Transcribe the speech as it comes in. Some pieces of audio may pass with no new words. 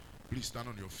Please stand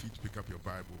on your feet, pick up your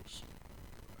Bibles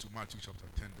to Matthew chapter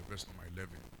 10, the verse number 11.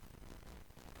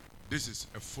 This is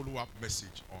a follow-up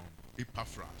message on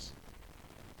Epaphras,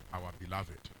 our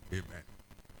beloved. Amen.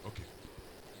 Okay.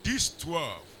 These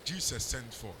 12 Jesus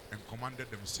sent forth and commanded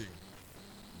them, saying,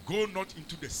 go not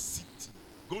into the city,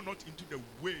 go not into the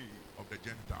way of the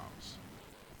Gentiles,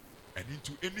 and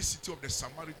into any city of the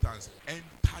Samaritans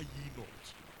enter ye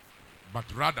not,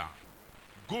 but rather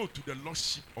go to the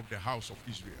lost sheep of the house of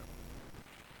Israel.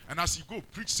 And as you go,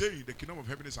 preach, saying, the kingdom of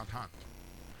heaven is at hand.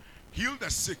 Heal the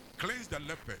sick, cleanse the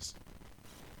lepers,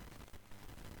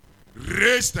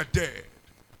 raise the dead,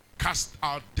 cast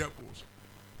out devils.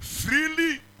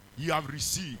 Freely ye have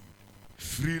received,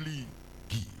 freely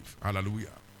give.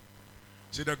 Hallelujah.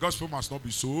 See, the gospel must not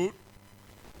be sold.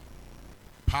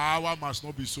 Power must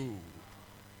not be sold.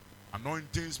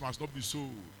 Anointings must not be sold.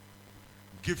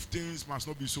 Giftings must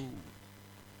not be sold.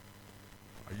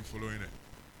 Are you following it?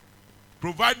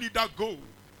 Provide neither gold.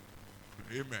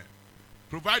 Amen.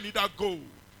 Provide neither gold.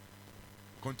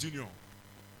 Continue.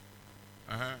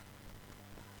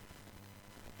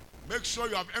 Make sure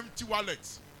you have empty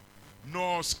wallets,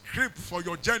 nor scrip for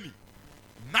your journey.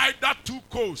 Neither 2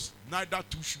 coats, neither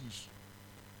 2 shoes.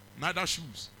 Neither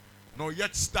shoes, nor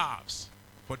yet staffs,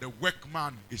 for the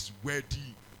workman is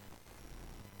worthy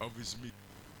of his meat.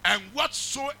 And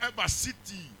whatsoever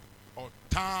city or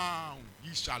town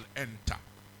ye shall enter,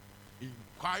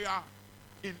 inquire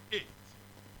in it.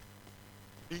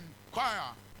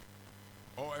 Inquire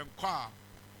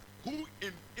who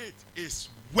in it is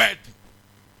worthy,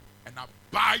 and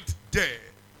abide there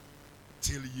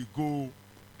till you go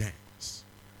thence.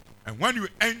 And when you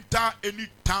enter any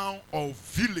town or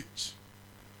village,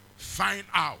 find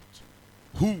out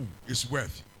who is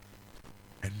worthy,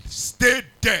 and stay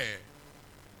there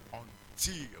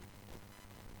until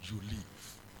you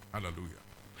leave. Hallelujah.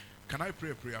 Can I pray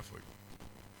a prayer for you?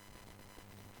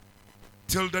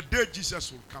 Till the day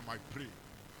Jesus will come, I pray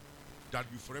that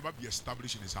you forever be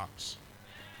established in his house.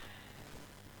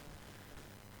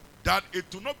 That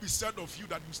it will not be said of you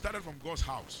that you started from God's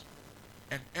house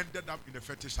and ended up in a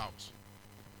fetish house.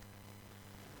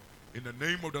 In the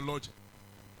name of the Lord,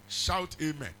 shout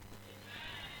amen.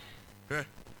 Eh?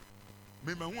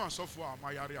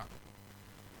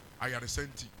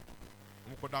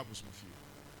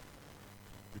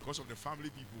 Because of the family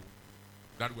people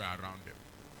that were around them.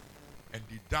 And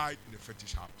they died in a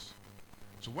fetish house.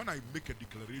 So when I make a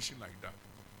declaration like that,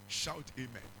 shout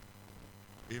amen.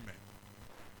 Amen.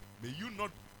 May you not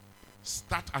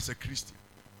start as a Christian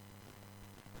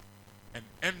and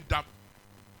end up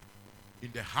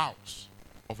in the house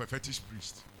of a fetish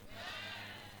priest.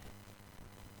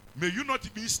 May you not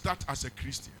even start as a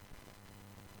Christian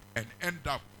and end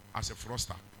up as a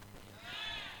froster.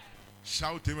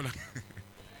 Shout amen.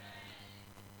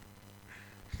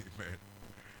 Amen.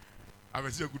 Have I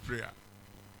said a good prayer?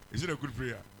 Is it a good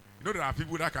prayer? You know there are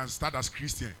people that can start as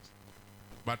Christians,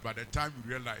 but by the time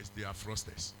you realize they are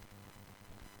frosters.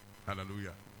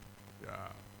 Hallelujah. Yeah.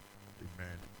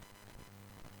 Amen.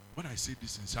 When I say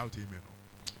this in shout amen,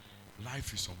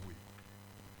 life is some way.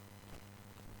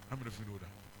 How many of you know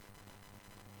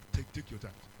that? Take your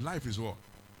time. Life is what?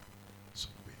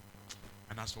 Some way.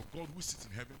 And as for God who sits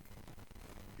in heaven,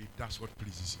 he does what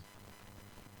pleases him.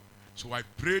 So I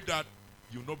pray that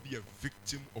you'll not be a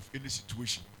victim of any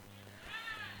situation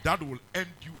that will end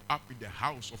you up in the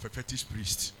house of a fetish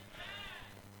priest.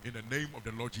 In the name of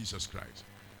the Lord Jesus Christ.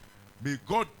 May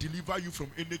God deliver you from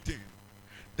anything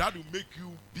that will make you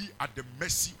be at the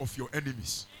mercy of your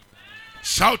enemies.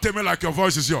 Shout amen like your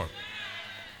voice is yours.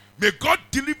 May God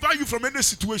deliver you from any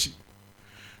situation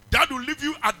that will leave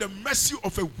you at the mercy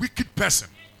of a wicked person.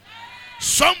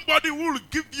 Somebody who will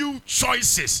give you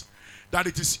choices that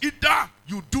it is either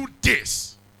you do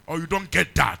this or you don't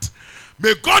get that.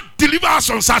 May God deliver us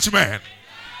from such men.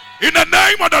 In the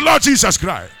name of the Lord Jesus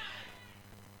Christ.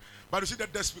 But you see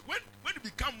that when you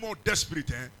become more desperate,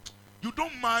 you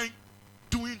don't mind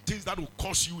doing things that will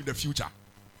cost you in the future.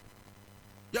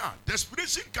 Yeah,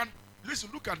 desperation can, listen,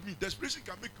 look at me. Desperation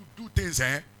can make you do things,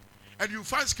 and you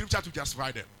find scripture to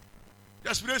justify them.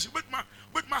 Desperation, with my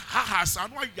ha-has,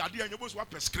 and why you are there, and you're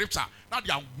supposed to scripture. Now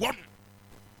they are one.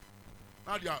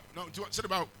 Now they are, now, said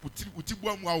about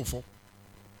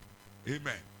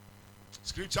amen.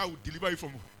 Scripture will deliver you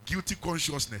from guilty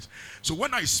consciousness. So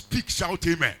when I speak, shout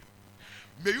amen.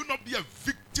 May you not be a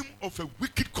victim of a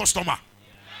wicked customer.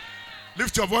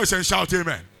 Lift your voice and shout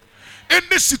amen.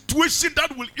 Any situation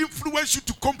that will influence you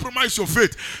to compromise your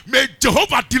faith, may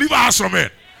Jehovah deliver us from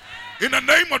it. In the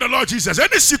name of the Lord Jesus.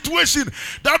 Any situation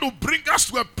that will bring us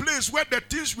to a place where the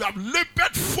things we have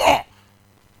labored for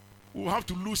We'll have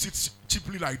to lose it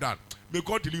cheaply like that. May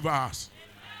God deliver us.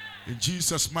 In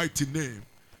Jesus' mighty name.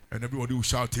 And everybody will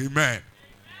shout, amen.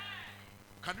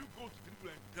 Can you go to people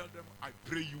and tell them, I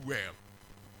pray you well?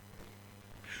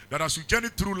 That as you journey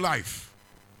through life,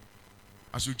 say,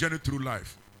 as you journey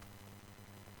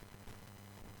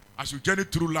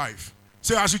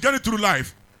through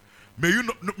life, may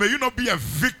you not be a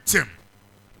victim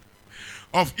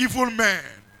of evil men,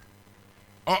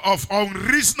 or of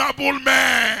unreasonable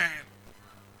men.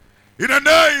 In the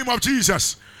name of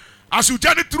Jesus, as you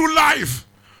journey through life,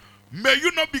 may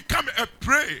you not become a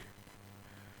prey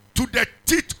to the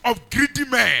teeth of greedy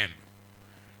men.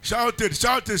 Shout it,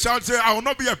 say, I will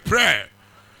not be a prey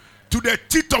to the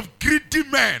teeth of greedy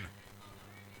men.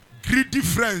 Greedy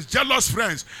friends, jealous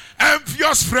friends,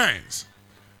 envious friends.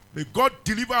 May God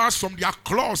deliver us from their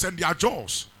claws and their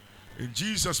jaws. In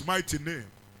Jesus' mighty name.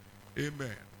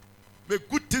 Amen. May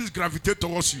good things gravitate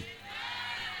towards you.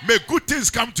 May good things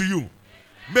come to you.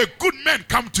 May good men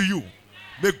come to you.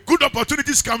 May good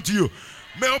opportunities come to you.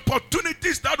 May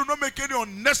opportunities that do not make any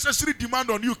unnecessary demand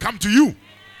on you come to you.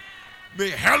 May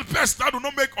helpers that do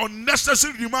not make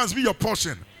unnecessary demands be your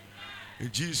portion.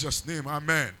 In Jesus' name,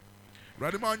 amen.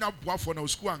 Come in.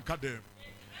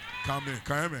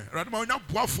 Radima onya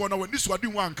boafo na wani so ade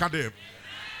ho anka dem.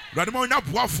 Radima onya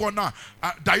boafo na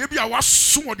da ye bia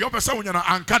waso de opese wonya na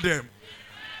anka dem.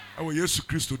 Awo Yesu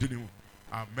Kristo di ni.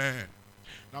 Amen.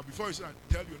 Now before you say,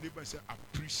 tell your neighbor and say,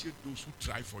 appreciate those who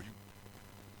try for you.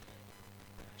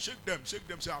 Shake them, say,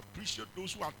 appreciate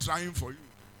those who are trying for you.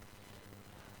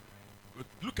 But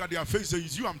look at their face, say,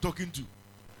 it's you I'm talking to.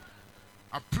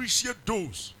 Appreciate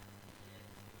those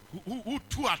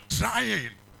who are trying.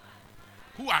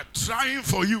 Who are trying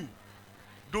for you.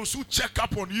 Those who check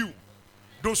up on you.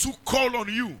 Those who call on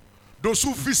you. Those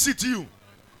who visit you.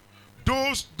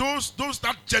 Those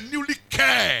that genuinely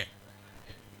care.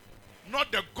 Not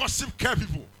the gossip care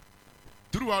people.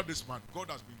 Throughout this month, God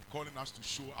has been calling us to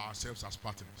show ourselves as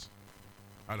partners.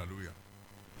 Hallelujah.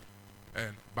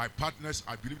 And by partners,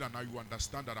 I believe that now you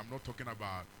understand that I'm not talking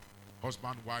about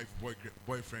husband, wife,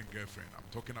 boyfriend, girlfriend. I'm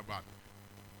talking about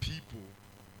people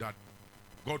that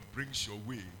God brings your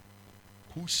way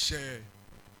who share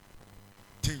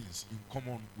things in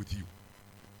common with you.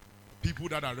 People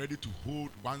that are ready to hold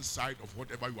one side of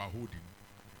whatever you are holding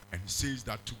and says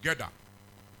that together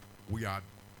we are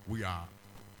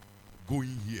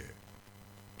going here.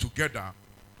 Together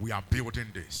we are building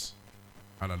this.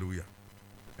 Hallelujah.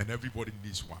 And everybody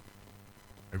needs one.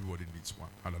 Everybody needs one.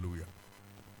 Hallelujah.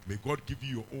 May God give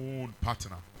you your own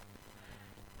partner.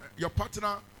 Your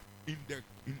partner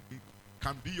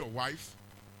can be your wife,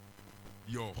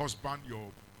 your husband, your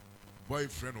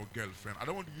boyfriend or girlfriend. I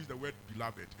don't want to use the word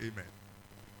beloved. Amen.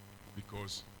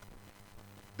 Because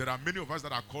there are many of us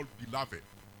that are called beloved.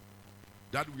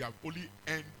 That we have only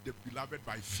earned the beloved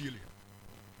by feeling.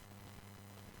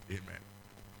 Amen.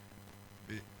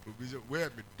 Where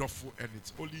and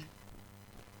it only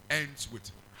ends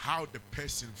with how the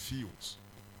person feels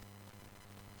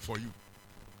for you.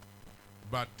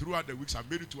 But throughout the weeks, I've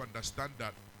made you to understand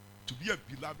that to be a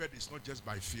beloved is not just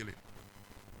by feeling.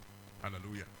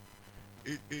 Hallelujah.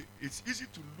 It's easy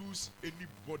to lose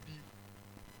anybody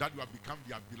that you have become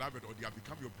their beloved or they have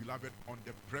become your beloved on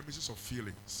the premises of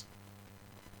feelings.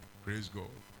 Praise God.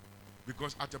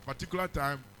 Because at a particular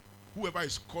time, whoever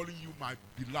is calling you my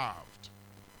beloved,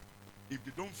 if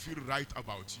they don't feel right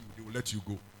about you, they will let you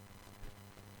go.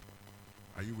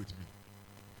 Are you with me?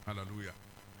 Hallelujah.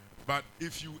 But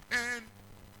if you earn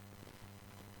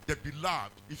the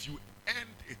beloved, if you earn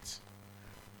it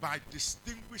by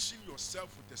distinguishing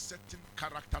yourself with a certain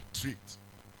character trait,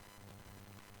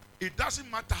 it doesn't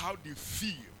matter how they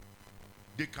feel,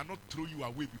 they cannot throw you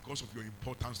away because of your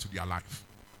importance to their life.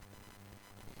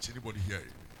 Is anybody here?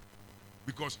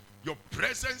 Because your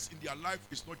presence in their life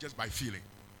is not just by feeling.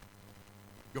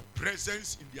 Your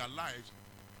presence in their lives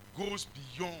goes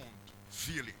beyond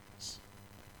feelings.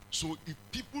 So if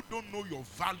people don't know your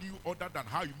value other than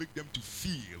how you make them to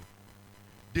feel,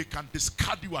 they can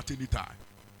discard you at any time.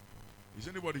 Is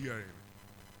anybody here?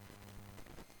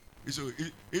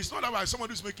 It's not about someone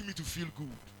who's making me to feel good.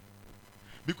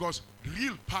 Because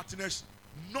real partners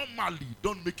normally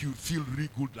don't make you feel really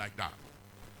good like that.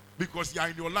 Because they are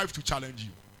in your life to challenge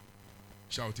you.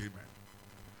 Shout amen.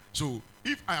 So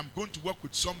if I am going to work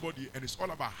with somebody and it's all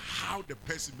about how the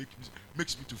person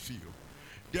makes me to feel,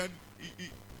 then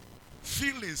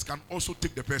feelings can also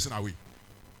take the person away.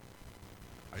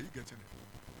 Are you getting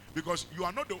it? Because you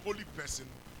are not the only person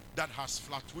that has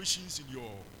fluctuations in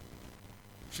your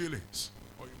feelings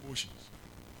or emotions.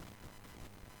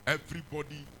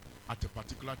 Everybody at a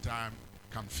particular time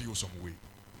can feel some way.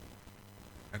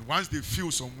 And once they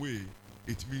feel some way,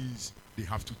 it means they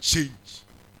have to change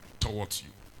towards you.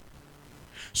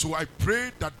 So I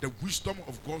pray that the wisdom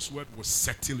of God's word will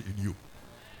settle in you.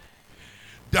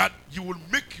 That you will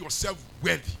make yourself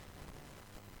worthy.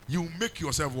 You will make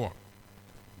yourself what?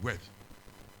 Worthy.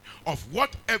 Of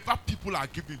whatever people are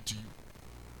giving to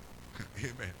you.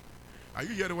 Amen. Are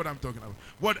you hearing what I'm talking about?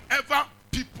 Whatever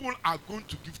people are going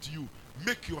to give to you,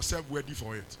 make yourself worthy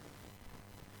for it.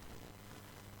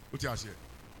 What you say?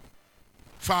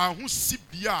 Fa hu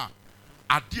sibia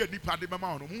ade nipa de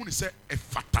mama no mu ni se e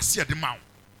fatase de ma wo.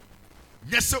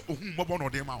 Nyese ohun mobo no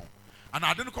de ma wo. Ana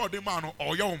ade no ko de ma no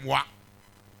oye omwa.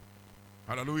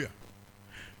 Hallelujah.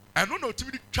 And no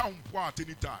timi twa mpo at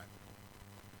any time.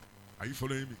 Are you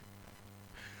following me?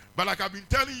 But like I've been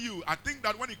telling you, I think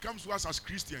that when it comes to us as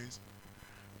Christians,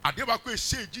 adebako e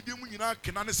say gide mu nyina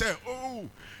kenane say, oh,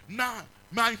 na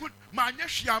my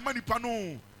nyehia manipa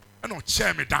no no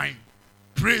che me dan.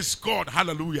 Praise God.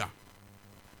 Hallelujah.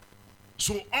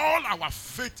 So all our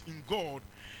faith in God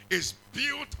is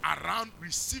built around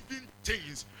receiving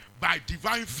things by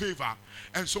divine favor.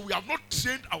 And so we have not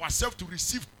trained ourselves to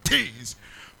receive things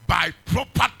by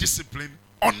proper discipline,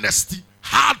 honesty,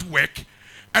 hard work,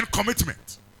 and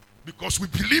commitment. Because we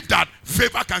believe that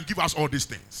favor can give us all these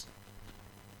things.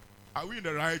 Are we in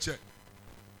the right church?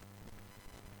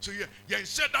 So you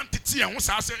said that titi and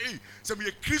say, hey, say me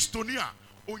a Christonia.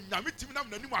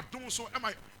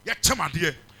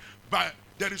 But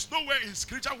there is nowhere in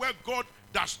scripture where God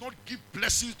does not give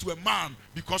blessings to a man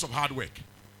because of hard work.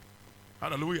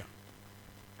 Hallelujah.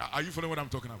 Are you following what I'm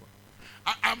talking about?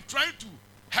 I'm trying to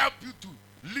help you to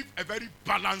live a very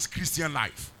balanced Christian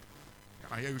life.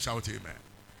 Can I hear you shout amen?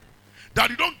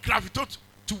 That you don't gravitate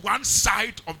to one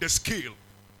side of the scale.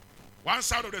 One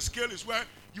side of the scale is where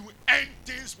you earn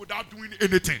things without doing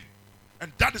anything.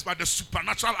 And that is by the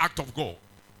supernatural act of God.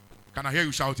 Can I hear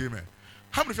you shout amen?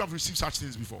 How many of you have received such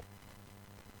things before?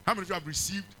 How many of you have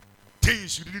received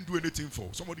things you didn't do anything for?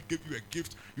 Somebody gave you a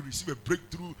gift, you received a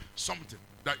breakthrough, something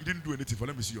that you didn't do anything for.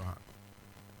 Let me see your hand.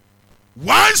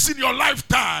 Once in your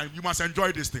lifetime, you must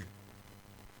enjoy this thing.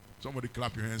 Somebody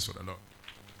clap your hands for the Lord.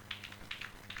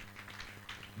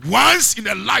 Once in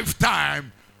a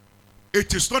lifetime,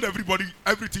 it is not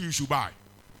everything you should buy.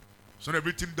 It's not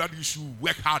everything that you should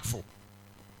work hard for.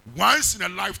 Once in a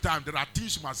lifetime, there are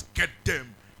things you must get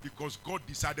them because God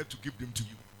decided to give them to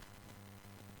you.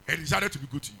 And he decided to be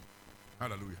good to you.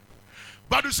 Hallelujah.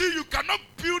 But you see, you cannot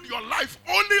build your life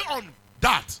only on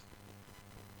that.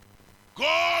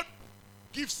 God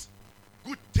gives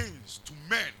good things to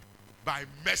men by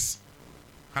mercy.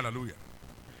 Hallelujah.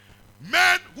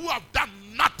 Men who have done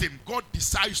nothing, God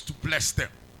decides to bless them.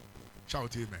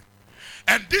 Shout amen.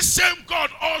 And this same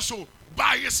God also,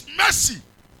 by his mercy,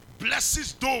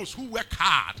 blesses those who work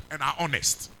hard and are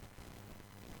honest.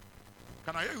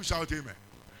 Can I hear you shout amen?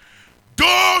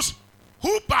 Those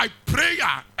who by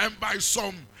prayer and by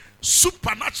some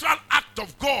supernatural act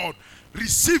of God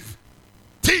receive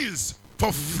things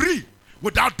for free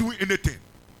without doing anything.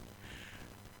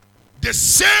 The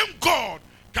same God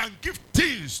can give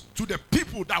things to the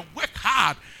people that work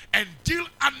hard and deal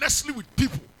honestly with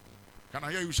people. Can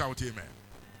I hear you shout amen?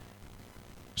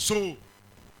 So,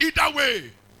 either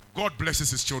way, God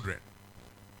blesses his children.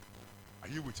 Are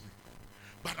you with me?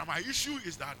 But my issue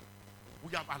is that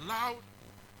we have allowed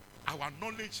our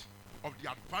knowledge of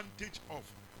the advantage of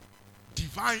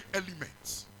divine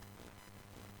elements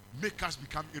make us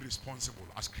become irresponsible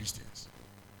as Christians.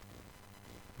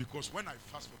 Because when I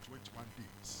fast for 21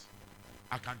 days,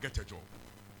 I can get a job.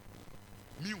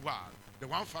 Meanwhile, the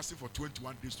one fasting for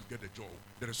 21 days to get a job,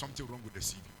 there is something wrong with the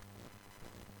CV.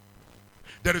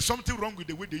 There is something wrong with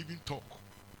the way they even talk.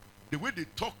 The way they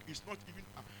talk is not even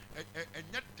a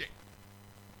yet day.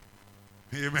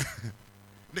 Amen.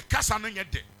 The casa no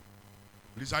yet day.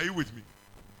 Please, are you with me?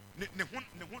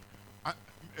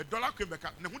 A dollar came back.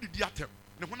 Ne hun di diatem.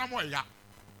 Ne hun amo ya.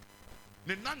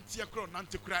 Ne nanti akro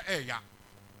nanti kura ya.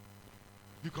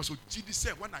 Because Jesus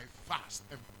said, when I fast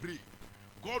and pray,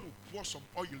 God will pour some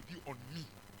oil on me.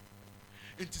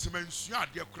 The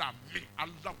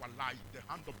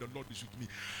hand of the Lord is with me.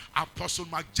 Apostle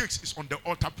Mcjakes is on the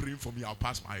altar praying for me. I'll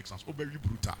pass my exams. Oh, very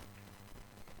brutal.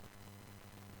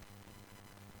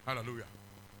 Hallelujah.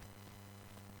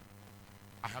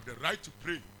 I have the right to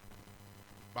pray,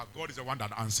 but God is the one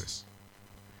that answers.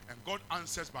 And God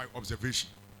answers by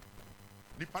observation.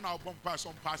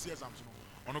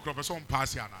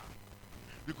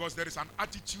 Because there is an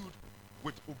attitude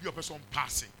with a person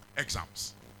passing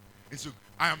exams. And so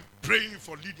I am praying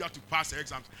for Lydia to pass the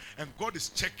exams, and God is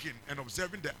checking and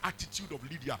observing the attitude of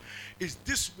Lydia. Does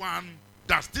this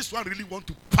one really want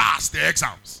to pass the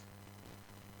exams?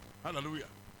 Hallelujah.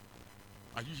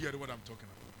 Are you hearing what I'm talking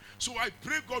about? So I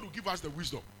pray God will give us the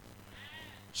wisdom.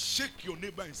 Shake your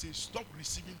neighbor and say, stop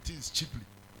receiving things cheaply.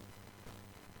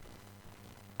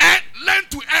 And learn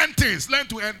to earn things. Learn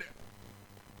to earn them.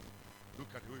 Look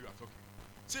at the way you are talking.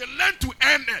 Say, learn to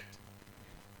earn it.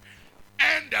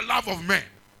 Earn the love of men.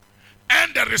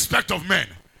 Earn the respect of men.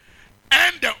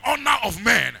 Earn the honor of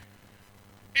men.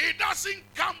 It doesn't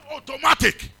come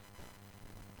automatic.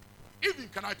 Even,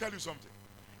 can I tell you something?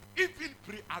 Even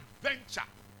pre-adventure,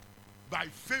 by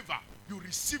favor, you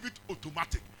receive it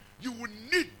automatic. You will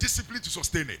need discipline to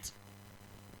sustain it.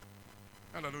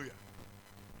 Hallelujah.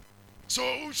 So,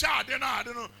 I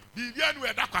don't know.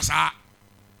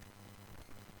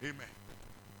 Amen.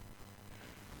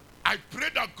 I pray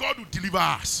that God will deliver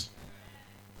us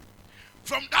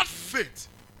from that faith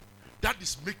that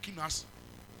is making us,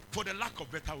 for the lack of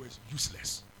better words,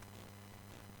 useless.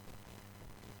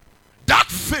 That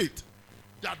faith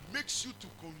that makes you to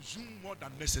consume more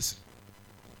than necessary.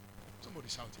 Somebody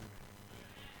shout amen.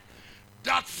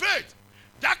 That faith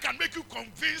that can make you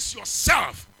convince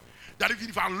yourself that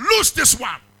if I lose this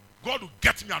one, God will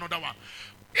get me another one.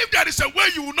 If there is a way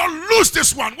you will not lose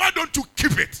this one, why don't you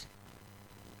keep it?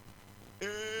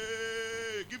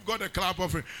 Hey, give God a clap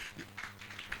of it.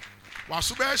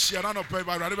 Shout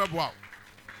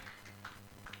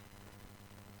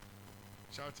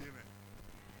amen.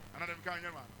 Another kind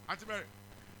of man. Auntie Mary.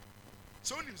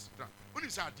 So when you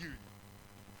say deal,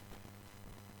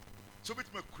 so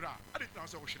with my crowd, I didn't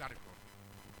know what should I do.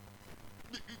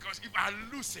 Because if I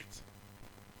lose it,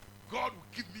 God will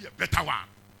give me a better one.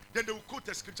 Then they will quote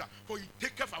the scripture, for he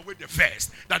taketh away the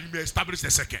first, that he may establish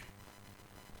the second.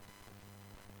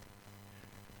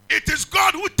 It is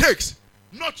God who takes,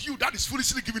 not you that is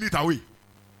foolishly giving it away.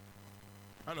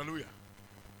 Hallelujah.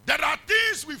 There are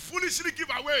things we foolishly give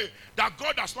away that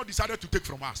God has not decided to take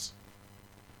from us.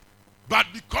 But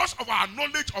because of our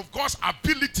knowledge of God's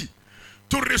ability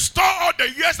to restore all the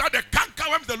years that the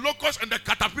cankerworms, the locusts, and the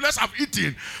caterpillars have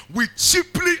eaten, we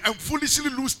cheaply and foolishly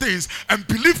lose things and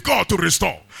believe God to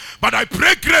restore. But I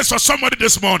pray grace for somebody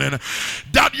this morning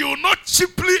that you will not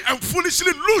cheaply and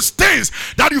foolishly lose things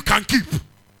that you can keep.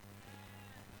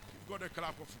 God a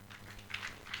clap of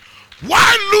you.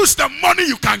 Why lose the money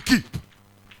you can keep?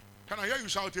 Can I hear you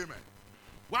shout amen?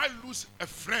 Why lose a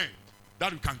friend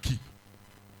that you can keep?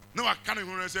 No, I can't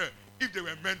even say, if they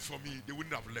were meant for me, they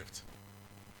wouldn't have left.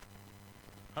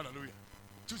 Hallelujah.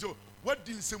 So, what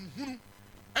did some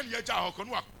and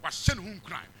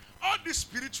all these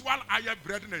spiritual higher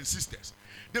brethren and sisters,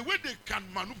 the way they can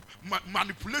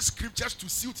manipulate scriptures to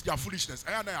suit their foolishness,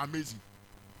 I am amazing.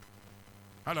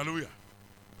 Hallelujah.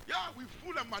 Yeah, we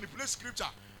fool and manipulate scripture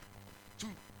to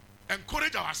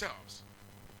encourage ourselves.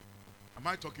 Am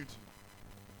I talking to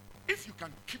you? If you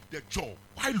can keep the job,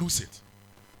 why lose it?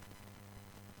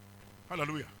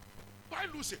 Hallelujah. Why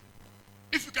lose it?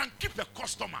 If you can keep the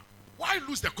customer, why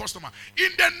lose the customer?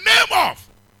 In the name of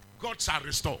God shall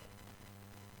restore.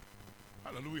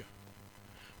 Hallelujah.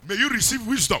 May you receive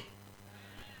wisdom.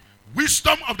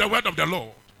 Wisdom of the word of the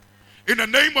Lord. In the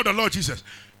name of the Lord Jesus.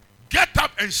 Get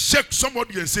up and shake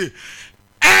somebody and say,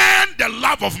 and the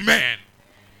love of man,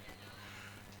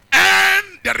 and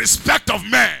the respect of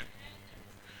man,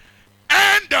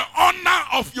 and the honor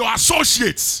of your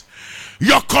associates,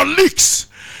 your colleagues.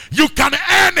 You can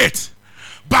earn it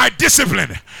by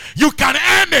discipline. You can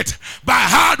earn it by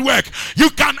hard work. You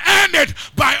can earn it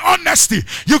by honesty.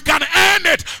 You can earn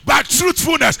it by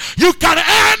truthfulness. You can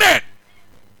earn it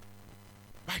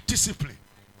by discipline.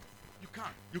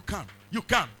 You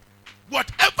can.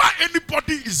 Whatever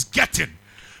anybody is getting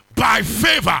by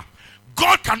favor,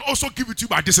 God can also give it to you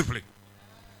by discipline.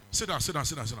 Sit down.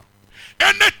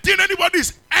 Anything anybody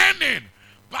is earning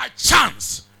by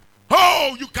chance,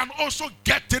 you can also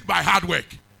get it by hard work.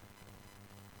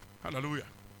 Hallelujah.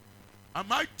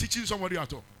 Am I teaching somebody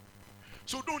at all?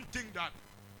 So don't think that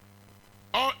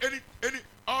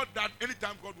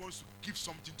anytime God wants to give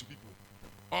something to people,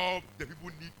 all the people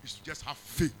need is to just have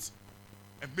faith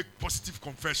and make positive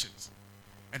confessions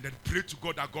and then pray to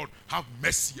God that God have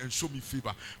mercy and show me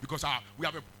favor, because we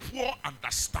have a poor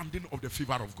understanding of the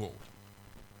favor of God.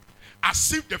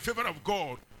 As if the favor of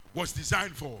God was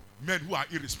designed for men who are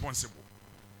irresponsible,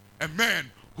 and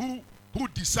men who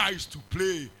decides to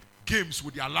play games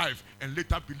with their life and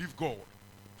later believe God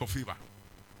for favor.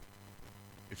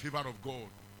 The favor of God.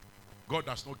 God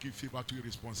does not give favor to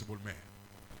irresponsible men.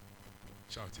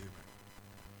 Shout amen.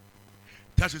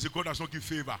 That's why God does not give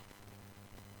favor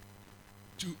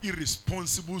to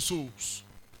irresponsible souls.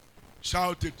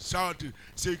 Shout it.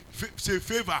 Say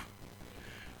favor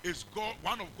is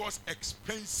one of God's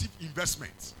expensive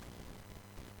investments.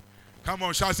 Come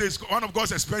on, shall I say it's one of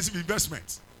God's expensive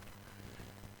investments.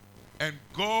 And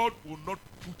God will not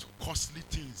put costly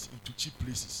things into cheap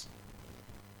places.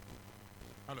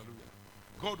 Hallelujah.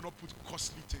 God will not put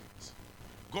costly things.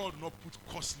 God will not put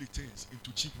costly things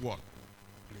into cheap what?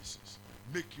 Places.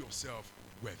 Make yourself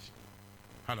worthy.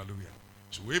 Hallelujah.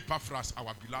 So Epaphras,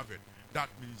 our beloved, that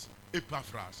means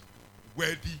Epaphras,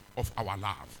 worthy of our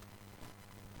love.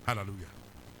 Hallelujah.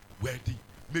 Worthy.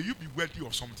 May you be worthy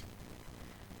of something.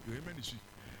 Your amen is sweet.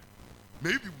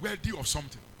 May you be worthy of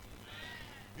something.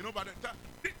 You know, by the time,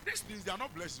 these things, they are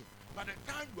not blessings. By the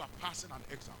time you are passing an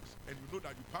exams, and you know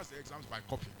that you pass the exams by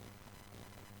copying,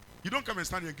 you don't come and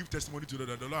stand here and give testimony to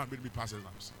the Lord made me pass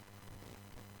exams.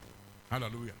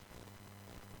 Hallelujah.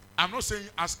 I'm not saying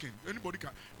asking. Anybody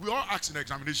can. We all ask in the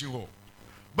examination hall.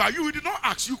 But you did not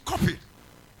ask, you copied.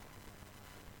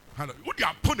 Hallelujah. What do you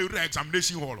put in the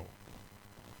examination hall?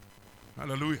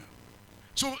 Hallelujah.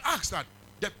 So ask that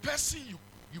the person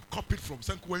you copied from,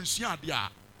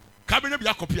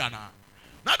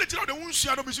 now they tell the one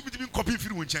share don't be copy if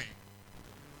you won't change.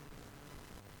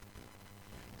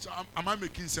 So am I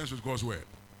making sense with God's word?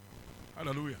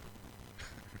 Hallelujah.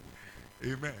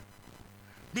 Amen.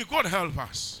 May God help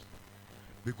us.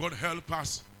 May God help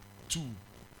us to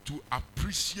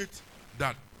appreciate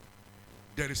that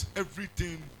there is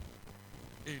everything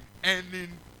in earning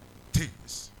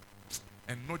things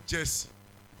and not just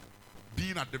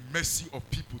being at the mercy of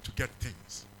people to get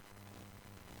things.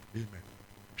 Amen.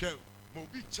 Because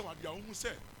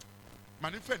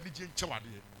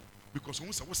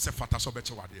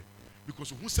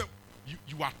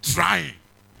you are trying.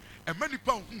 And many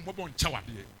people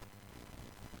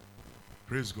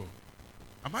praise God.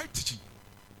 Am I teaching?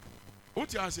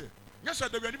 What you say? Yes, sir.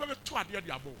 There will never be two ideas.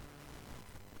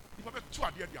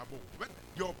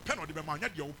 Your pen or the man,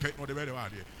 your pen or the better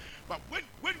idea. But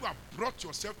when you have brought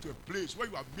yourself to a place where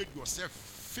you have made yourself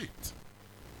fit,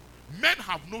 men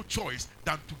have no choice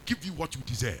than to give you what you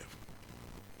deserve.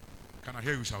 Can I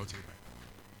hear you shout amen?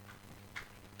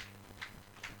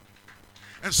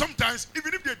 And sometimes,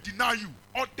 even if they deny you,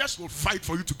 others will fight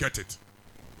for you to get it.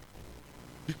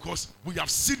 Because we have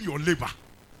seen your labor.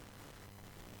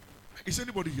 Is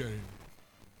anybody hearing?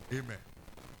 Amen.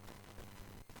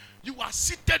 You are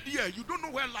seated here. You don't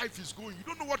know where life is going. You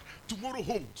don't know what tomorrow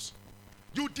holds.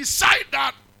 You decide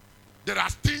that there are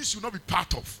things you will not be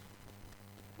part of.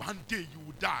 One day you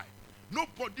will die.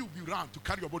 Nobody will be around to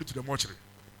carry your body to the mortuary.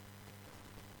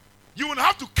 You will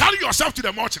have to carry yourself to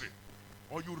the mortuary.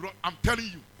 Or you run. I'm telling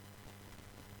you.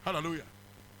 Hallelujah.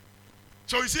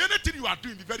 So you see, anything you are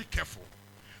doing, be very careful.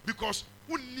 Because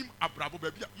you have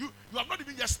not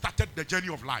even yet started the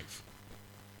journey of life.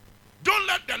 Don't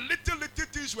let the little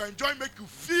things you enjoy make you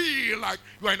feel like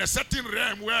you are in a certain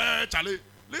realm where, Charlie,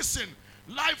 listen,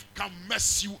 life can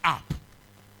mess you up.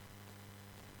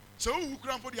 So who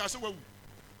can put the answer?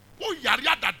 Oh, yari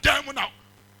that demon now.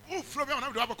 Oh, from here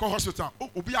on, we have a hospital. Oh,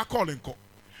 we are calling.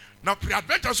 Now,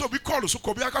 pre-adventure, so we call us, so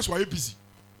Kobiakas were busy.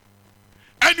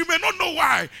 And you may not know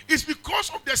why. It's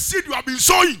because of the seed you have been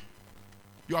sowing.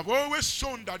 You have always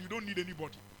shown that you don't need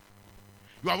anybody.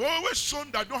 You have always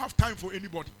shown that you don't have time for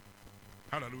anybody.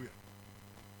 Hallelujah.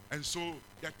 And so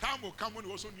the time will come when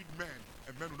you also need men,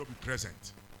 and men will not be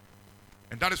present.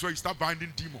 And that is where you start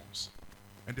binding demons.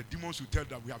 And the demons will tell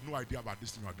that we have no idea about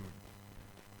this thing you are doing.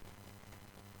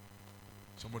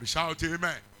 Somebody shout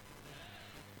amen.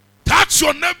 Touch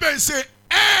your neighbor and say,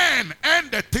 and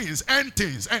the things, and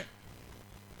things, and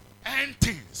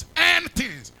things, and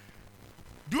things.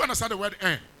 Do you understand the word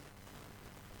and?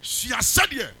 She has said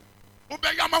here,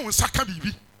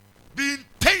 be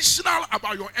intentional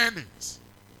about your earnings.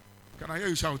 Can I hear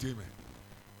you shout amen?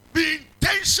 Be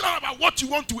intentional about what you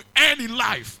want to earn in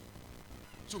life.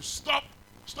 So stop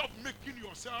making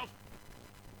yourself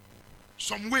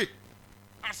some way.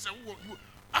 I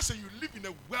say you live in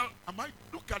a world.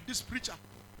 Look at this preacher.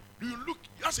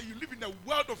 I say you live in a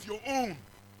world of your own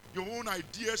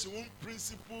ideas, your own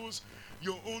principles,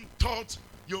 your own thoughts.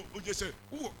 You just say,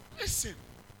 oh, listen.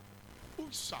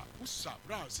 Usa,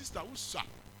 brother, sister, usa.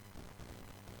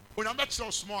 When I'm not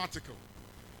a small article.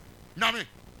 Name,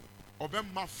 Obem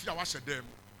Mafia was a dem.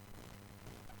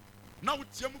 Now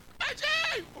it's him.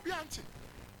 Hey, Obi auntie.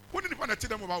 When you want to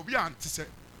tell them about Obi auntie, say,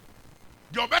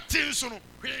 your betting son,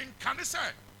 can I say,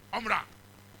 Amra?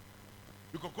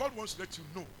 Because God wants to let you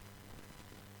know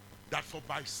that for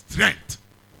by strength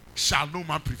shall no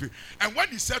man prevail. And when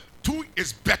he said 2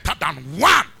 is better than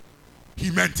 1, he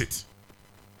meant it.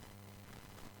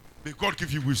 May God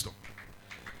give you wisdom.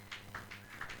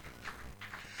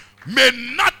 May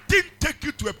nothing take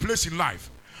you to a place in life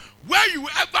where you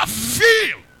ever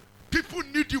feel people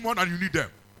need you more than you need them.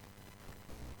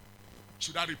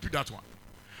 Should I repeat that one?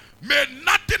 May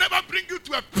nothing ever bring you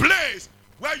to a place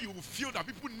where you will feel that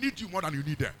people need you more than you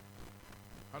need them.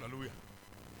 Hallelujah.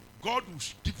 God will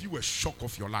give you a shock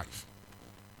of your life.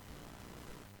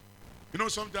 You know,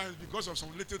 sometimes because of some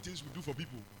little things we do for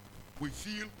people, we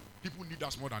feel people need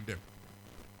us more than them.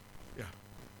 Yeah.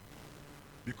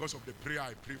 Because of the prayer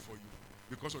I pray for you,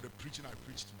 because of the preaching I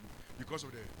preach to you, because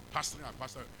of the pastoring I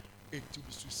pastor, it will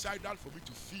be suicidal for me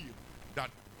to feel that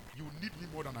you need me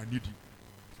more than I need you.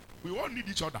 We all need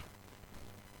each other.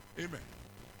 Amen.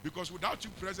 Because without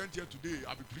you present here today,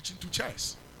 I'll be preaching to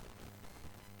chairs.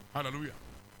 Hallelujah.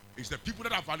 It's the people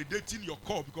that are validating your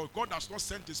call, because God has not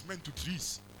sent his men to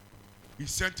trees. He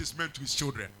sent his men to his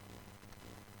children.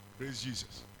 Praise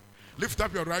Jesus. Lift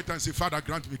up your right hand and say, Father,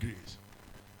 grant me grace.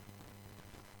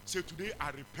 Say, today I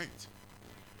repent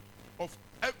of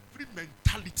every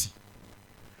mentality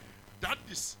that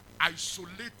is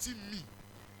isolating me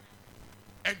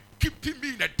and keeping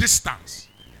me in a distance,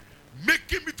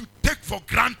 making me to take for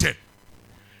granted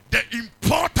the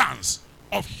importance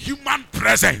of human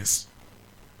presence.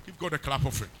 Give God a clap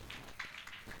of it.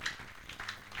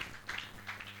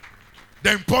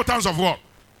 The importance of what?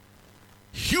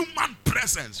 Human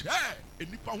presence. Hey,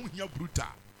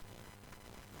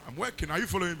 I'm working. Are you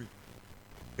following me?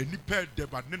 Any pet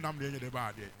but nenam the end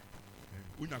about it.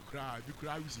 When you cry,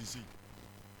 we see.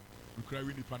 You cry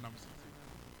when you panam.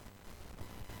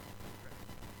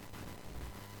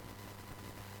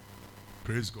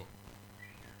 Praise God.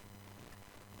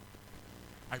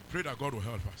 I pray that God will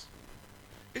help us.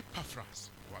 Epaphras,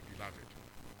 our beloved,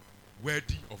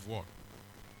 worthy of what?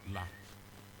 Love.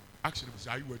 Actually,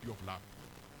 are you worthy of love?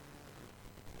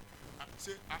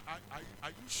 Say, are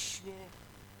you sure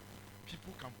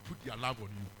people can put their love on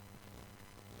you?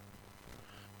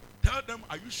 Tell them,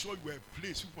 are you sure you are a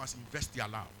place who must invest their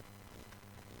love?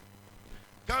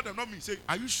 Tell them, not me, say,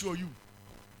 are you sure you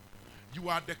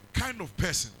are the kind of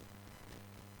person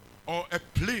or a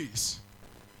place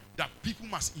that people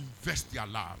must invest their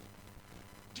love?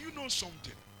 Do you know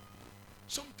something?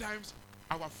 Sometimes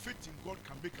our faith in God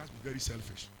can make us be very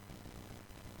selfish.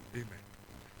 Amen.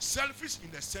 Selfish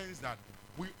in the sense that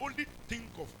we only think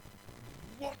of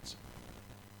what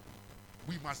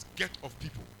we must get of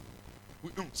people.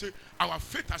 We don't say our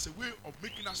faith has a way of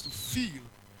making us to feel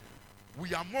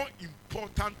we are more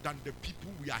important than the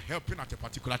people we are helping at a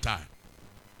particular time.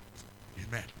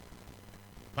 Amen.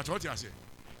 But what you say?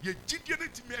 You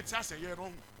didn't me say you're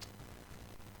wrong.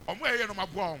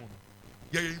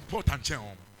 You're important.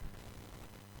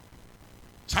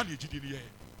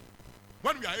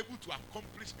 When we are able to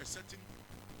accomplish a certain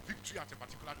victory at a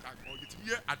particular time, or you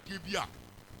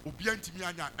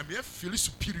feel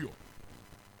superior.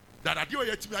 That I do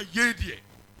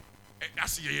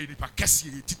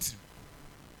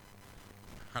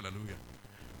hallelujah.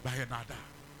 By another.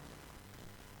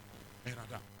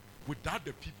 Without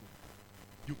the people,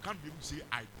 you can't be able to say,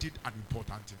 I did an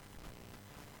important thing.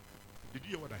 Did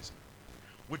you hear what I said?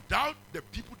 Without the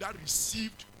people that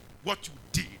received what you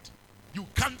did, you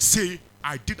can't say,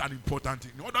 I did an important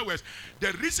thing. In other words,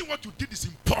 the reason what you did is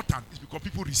important is because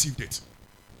people received it.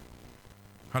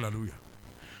 Hallelujah.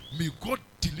 May God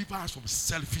deliver us from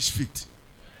selfish faith.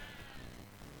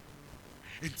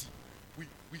 And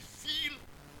we feel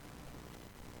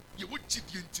you would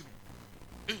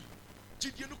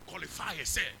qualify as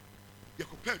say you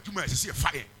compare to me as a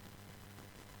fire.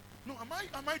 No, am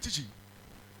I teaching?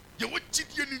 You would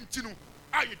into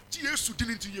I tears to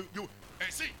into you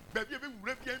and say, baby,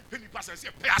 penny pass and say,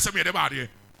 pass me the body.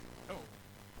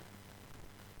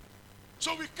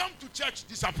 So we come to church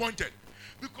disappointed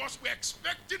because we're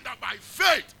expecting that by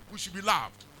faith we should be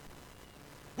loved.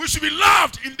 We should be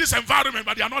loved in this environment,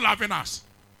 but they are not loving us.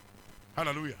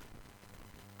 Hallelujah.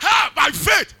 By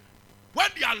faith, when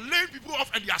they are laying people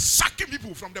off and they are sacking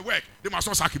people from the work, they must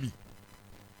not sack me.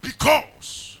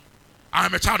 Because I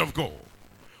am a child of God.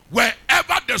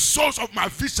 Wherever the soles of my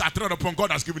feet are tread upon,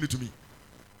 God has given it to me.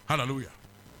 Hallelujah.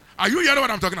 Are you hearing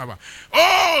what I'm talking about?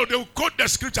 Oh, they will quote the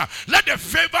scripture. Let the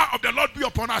favor of the Lord be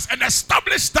upon us and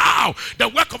establish thou the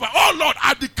work of our. Oh Lord,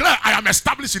 I declare I am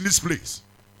established in this place.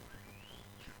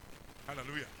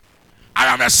 Hallelujah. I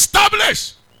am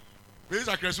established.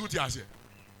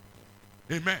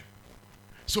 Amen.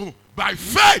 So by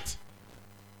faith,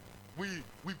 we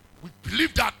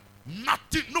believe that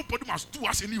nobody must do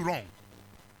us any wrong.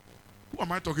 Who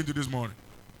am I talking to this morning?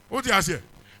 What do you say?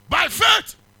 By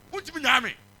faith. Me,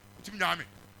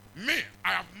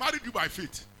 I have married you by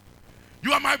faith.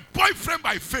 You are my boyfriend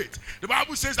by faith. The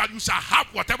Bible says that you shall have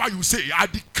whatever you say. I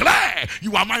declare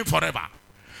you are mine forever.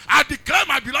 I declare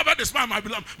my beloved is mine, my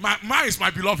beloved. Mine is my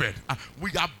beloved.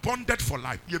 We are bonded for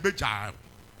life.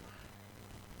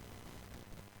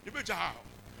 You better how.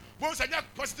 Once I get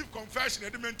positive confession,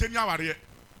 I maintain your area.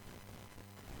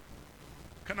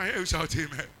 Can I hear you shout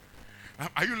amen?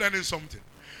 Are you learning something?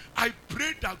 I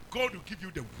pray that God will give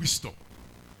you the wisdom.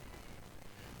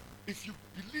 If you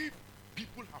believe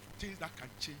people have things that can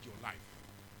change your life,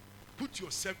 put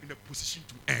yourself in a position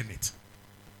to earn it.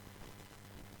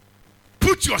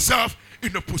 Put yourself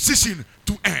in a position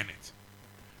to earn it.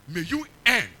 May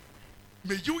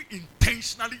you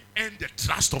intentionally earn the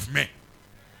trust of men.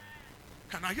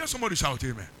 Can I hear somebody shout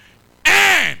amen?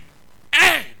 Earn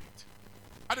it.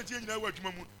 I don't hear word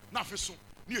you now for so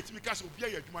near to me because of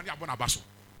your money abona baso.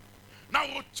 Now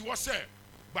what you say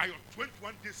by your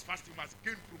 21 days fasting must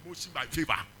gain promotion by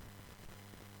favor.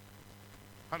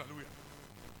 Hallelujah.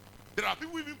 There are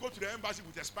people who even go to the embassy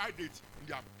with expired date in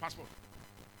their passport.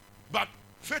 But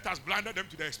faith has blinded them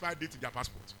to the expired date in their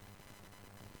passport.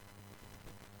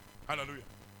 Hallelujah.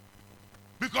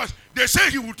 Because they say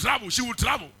he will travel, she will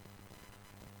travel.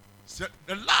 So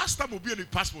the last time will be in a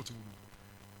passport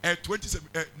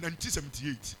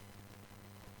 1978.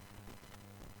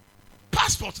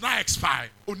 Passport now expire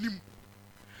on him.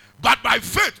 But by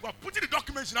faith, we are putting the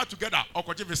documents now together.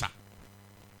 Visa.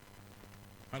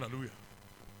 Hallelujah.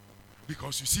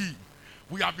 Because you see,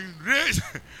 we have been raised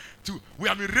to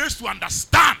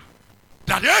understand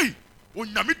that hey, you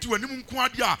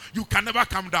can never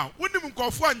come down. When they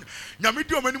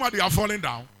are falling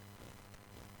down.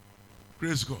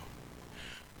 Praise God.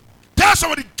 Tell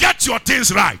somebody, get your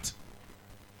things right.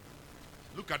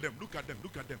 Look at them.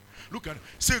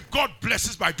 Say, God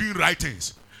blesses by doing right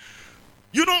things.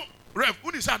 You know, Rev,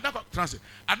 when he said, I say,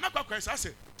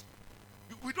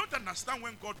 we don't understand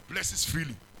when God blesses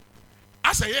freely.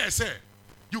 I say, yes, sir,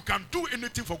 you can do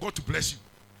anything for God to bless you.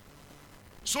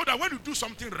 So that when you do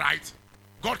something right,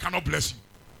 God cannot bless you.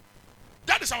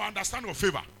 That is our understanding of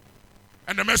favor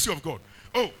and the mercy of God.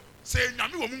 Oh, say,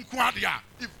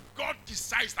 if God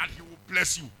decides that he will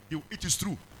bless you, it is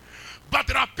true. But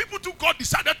there are people who God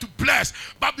decided to bless,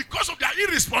 but because of their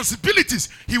irresponsibilities,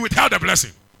 he withheld the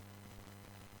blessing.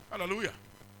 Hallelujah.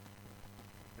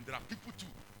 And there are people too.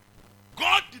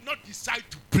 God did not decide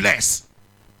to bless,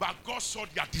 but God saw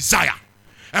their desire.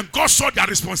 And God saw their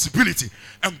responsibility.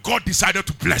 And God decided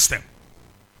to bless them.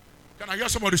 Can I hear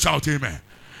somebody shout amen?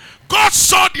 God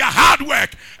saw their hard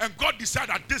work. And God decided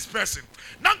that this person,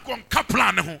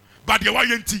 but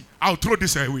I'll throw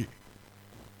this away.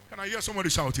 Can I hear somebody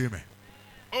shout amen?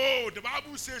 Oh, the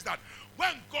Bible says that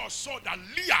when God saw that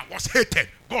Leah was hated,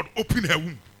 God opened her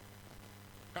womb.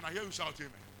 Can I hear you shout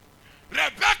amen?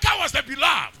 Rebecca was the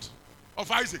beloved of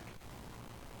Isaac.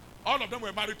 All of them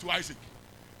were married to Isaac.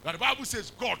 But the Bible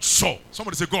says God saw.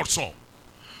 Somebody say God saw.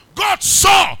 God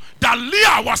saw that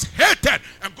Leah was hated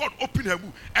and God opened her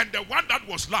womb. And the one that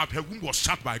was loved, her womb was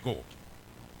shut by God.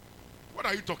 What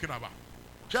are you talking about?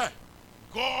 Yeah.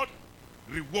 God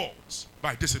rewards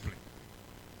by discipline.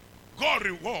 God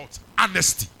rewards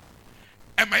honesty.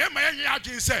 And my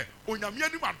say,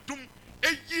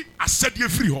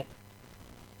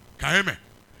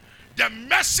 the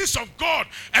mercies of God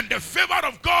and the favor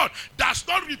of God does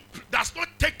not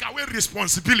take away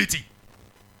responsibility.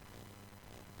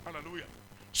 Hallelujah.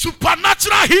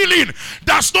 Supernatural healing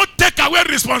does not take away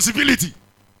responsibility.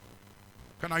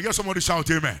 Can I hear somebody shout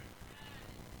amen?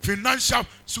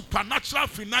 Supernatural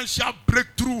financial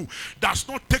breakthrough does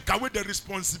not take away the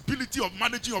responsibility of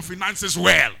managing your finances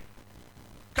well.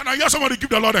 Can I hear somebody give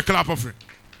the Lord a clap offering?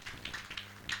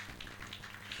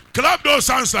 Clap those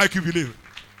sounds like you believe.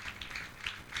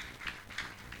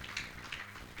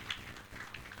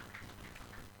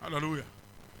 Hallelujah.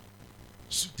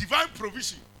 So divine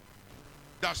provision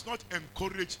does not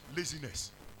encourage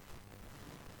laziness.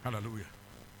 Hallelujah.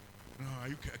 No, are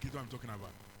you get what I'm talking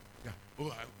about? Yeah.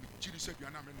 Oh, Chidi said you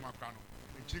are not in my crown.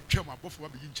 And Chidi came above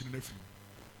what begin to nephew.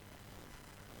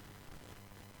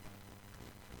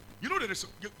 You know that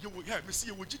you will have me see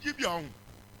you will GDB on.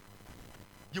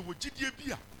 You will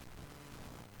GDB.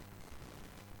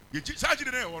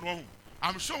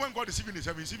 I'm sure when God is even in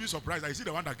heaven, he's even surprised. I see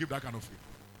the one that gave that kind of faith.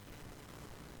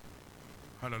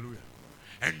 Hallelujah.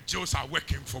 Angels are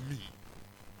working for me.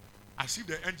 I see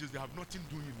the angels, they have nothing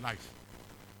doing in life.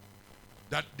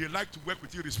 That they like to work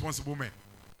with irresponsible men.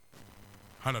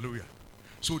 Hallelujah.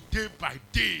 So day by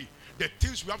day, the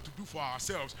things we have to do for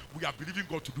ourselves, we are believing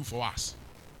God to do for us.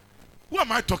 Who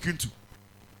am I talking to?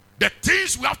 The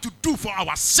things we have to do for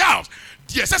ourselves.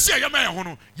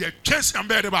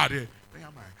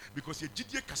 Because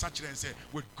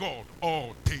with God,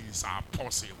 all things are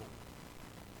possible.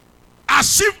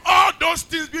 As if all those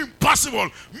things being possible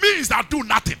means that do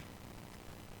nothing.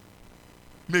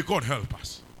 May God help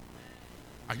us.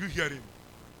 Are you hearing?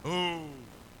 Oh,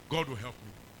 God will help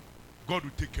me. God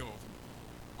will take care of.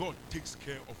 God takes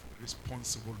care of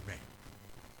responsible men.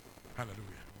 Hallelujah.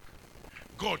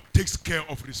 God takes care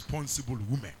of responsible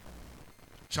women.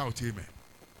 Shout amen.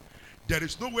 There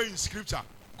is no way in scripture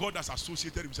God has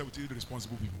associated himself with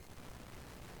irresponsible people.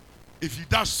 If he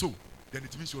does so, then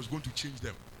it means he was going to change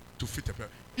them to fit a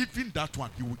person. Even that one,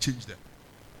 he will change them.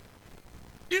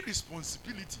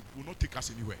 Irresponsibility will not take us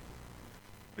anywhere.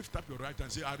 Lift up your right hand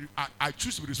and say, I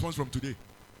choose to be responsible from today.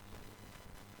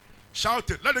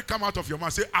 Shout it. Let it come out of your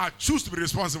mouth. Say, I choose to be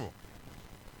responsible.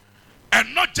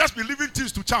 And not just be leaving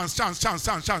things to chance.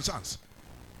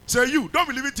 Say you, don't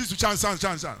be leaving things to chance.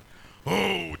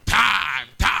 Oh, time.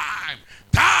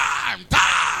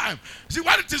 See,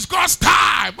 when it is God's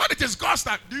time.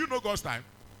 Do you know God's time?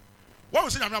 What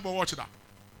was it I'm about watching that?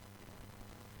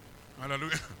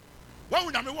 Hallelujah. What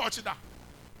would you watch that?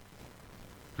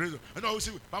 No,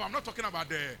 see, but I'm not talking about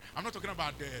the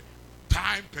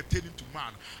time pertaining to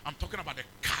man. I'm talking about the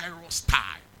Kairos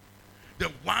time. The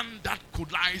one that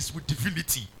collides with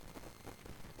divinity.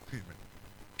 Amen.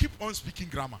 Keep on speaking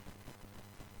grammar.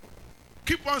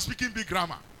 Keep on speaking big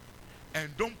grammar.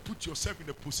 And don't put yourself in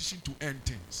a position to earn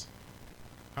things.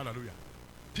 Hallelujah.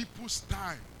 People's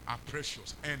time are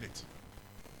precious. Earn it.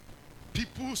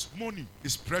 People's money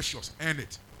is precious. Earn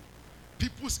it.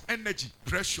 People's energy,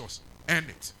 precious. Earn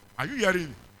it. Are you hearing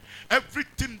me?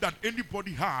 Everything that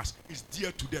anybody has is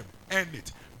dear to them. Earn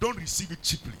it. Don't receive it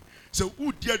cheaply. So,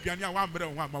 who dear for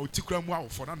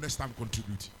that next time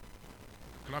contribute.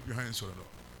 Clap your hands for the Lord.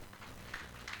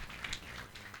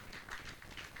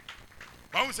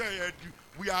 I will say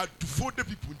we are devoted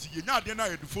people.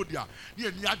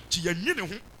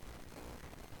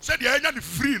 Said the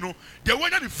free, no. The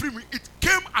one that free, it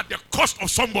came at the cost of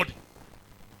somebody.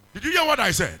 Did you hear what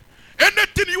I said?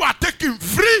 Anything you are taking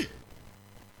free,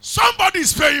 somebody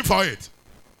is paying for it.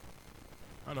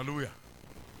 Hallelujah.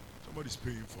 Somebody is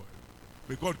paying for it.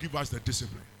 May God give us the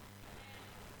discipline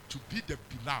to be the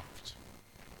beloved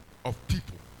of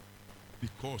people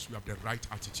because we have the right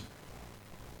attitude.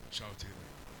 Shout amen.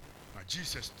 Now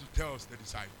Jesus tells the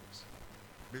disciples,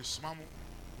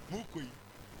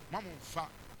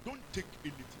 don't take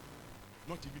anything,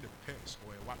 not even a purse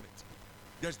or a wallet.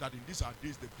 Just that in these our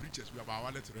days, the preachers, we have our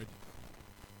wallet ready.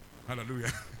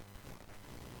 Hallelujah.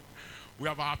 We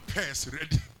have our purse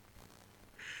ready.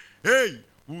 Hey,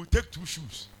 we will take 2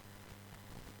 shoes.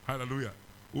 Hallelujah.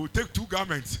 We will take 2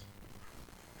 garments.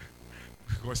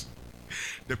 Because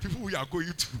the people we are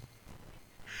going to,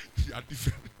 they are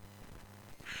different.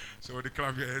 So they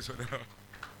clap your hands on the Lord.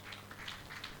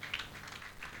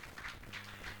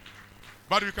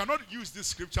 But we cannot use this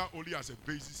scripture only as a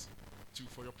basis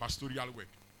for your pastoral work.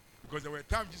 Because there were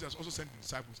times Jesus also sent the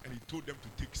disciples and he told them to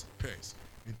take pairs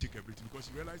and take everything. Because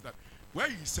he realized that where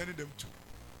he's sending them to,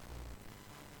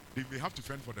 they may have to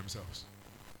fend for themselves.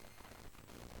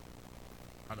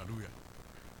 Hallelujah.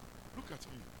 Look at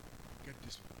me. Get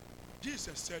this one.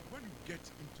 Jesus said, when you get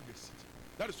into the city,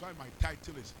 that is why my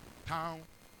title is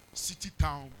City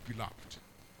Town Beloved.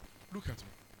 Look at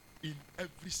me. In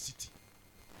every city,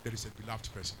 there is a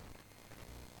beloved person.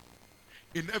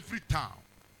 In every town,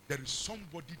 there is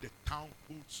somebody the town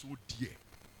holds so dear.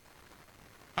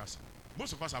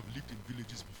 Most of us have lived in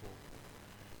villages before.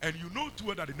 And you know too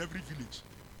well that in every village,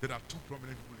 there are 2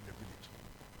 prominent people in the village.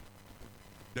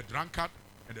 The drunkard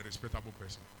and the respectable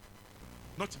person.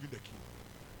 Not even the king.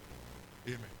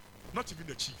 Amen. Not even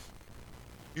the chief.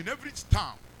 In every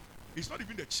town, it's not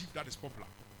even the chief that is popular.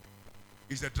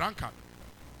 It's the drunkard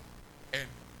and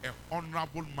an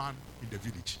honorable man in the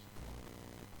village.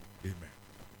 Amen.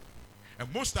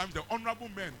 And most times the honorable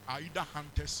men are either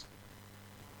hunters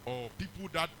or people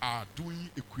that are doing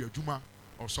a kuyajuma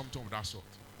or something of that sort.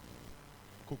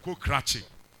 Koko krachi.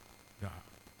 Yeah.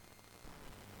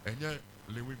 Enye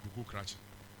lewe koko krachi.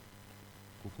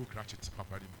 Koko krachi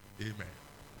papadim. Amen.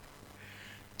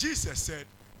 Jesus said,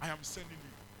 I am sending you.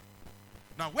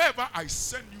 Now wherever I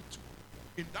send you to,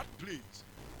 in that place,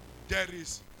 there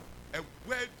is a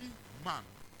worthy man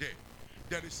there.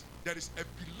 There is a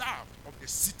beloved of the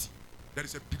city. There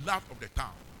is a beloved of the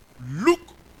town.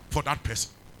 Look for that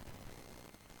person.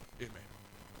 Amen.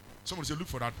 Somebody say, look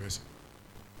for that person.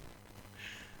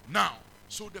 Now,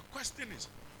 so the question is,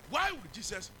 why would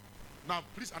Jesus, now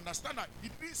please understand that he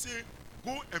didn't say,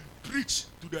 go and preach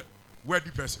to the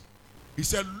worthy person. He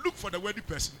said, look for the worthy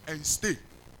person and stay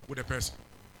with the person.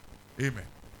 Amen.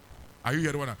 Are you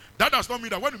hearing what I'm saying? That does not mean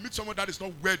that when you meet someone that is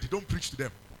not worthy, don't preach to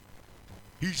them.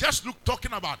 He's just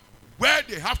talking about where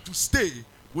they have to stay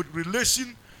with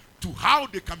relation to how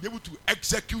they can be able to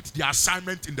execute the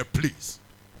assignment in the place.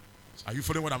 Are you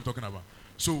following what I'm talking about?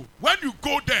 So when you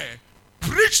go there,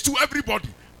 preach to everybody,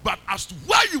 But as to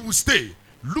where you will stay,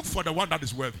 look for the one that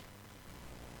is worthy.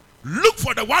 Look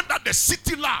for the one that the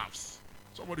city loves.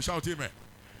 Somebody shout amen.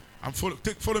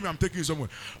 Follow me, I'm taking you somewhere.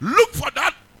 Look for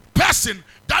that person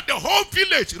that the whole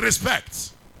village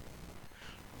respects.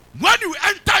 When you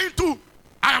enter into,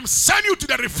 I am sending you to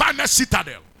the refiner's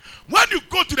citadel. When you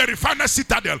go to the refiner's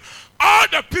citadel, all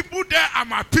the people there are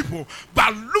my people,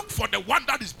 but look for the one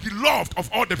that is beloved of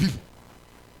all the people.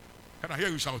 Can I hear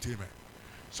you shout amen?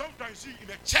 Sometimes see in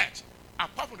a church,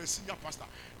 apart from the senior pastor,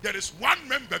 there is one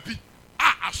member be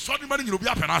I saw the money you be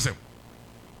up and ask him.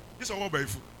 This is what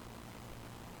for.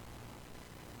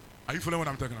 Are you following what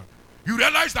I'm talking about? You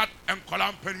realize that and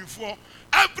Kolam Penny for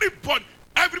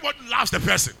everybody loves the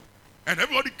person and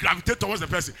everybody gravitates towards the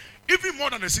person, even more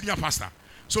than the senior pastor.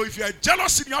 So if you're a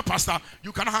jealous senior pastor,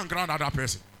 you cannot hang around that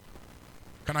person.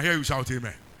 Can I hear you shout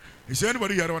amen? Is there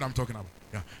anybody hear what I'm talking about?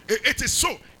 Yeah. It is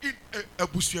so in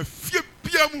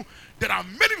there are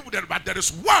many people there, but there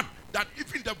is one that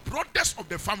even the brothers of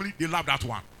the family, they love that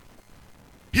one.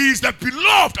 He is the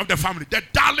beloved of the family, the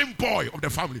darling boy of the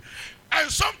family. And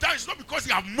sometimes it's not because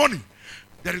he have money.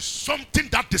 There is something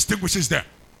that distinguishes them.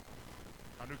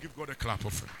 Can you give God a clap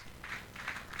of it?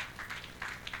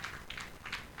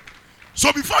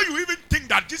 So before you even think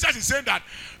that Jesus is saying that,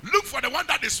 look for the one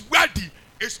that is wealthy,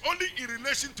 it's only in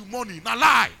relation to money. Now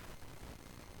lie.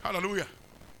 Hallelujah.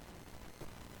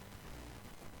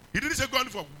 He didn't say going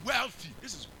for wealthy.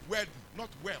 This is wealthy, not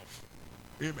wealth.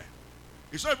 Amen.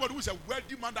 It's not everybody who is a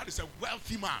wealthy man that is a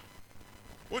wealthy man.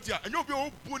 What here? And you'll be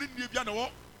all born in the piano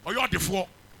or you're the four.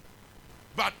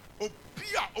 But or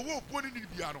born in the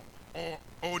piano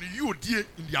or you dear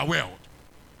in their world.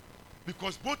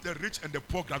 Because both the rich and the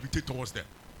poor gravitate towards them.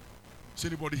 Is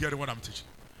anybody hearing what I'm teaching?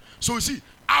 So you see,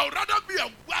 I would rather be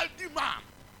a wealthy man,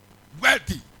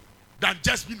 wealthy, than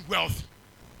just being wealthy.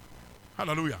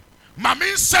 Hallelujah.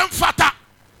 Mami semfata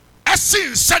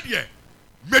esin said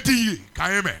mediye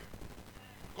kaeme.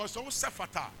 Because so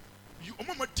sefata you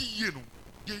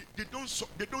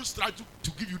they don't strive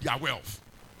to give you their wealth.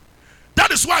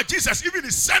 That is why Jesus even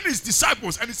is sending his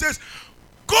disciples and he says,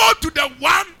 go to the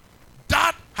one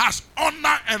that has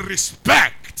honor and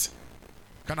respect.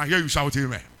 Can I hear you shout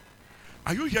amen?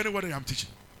 Are you hearing what I am teaching?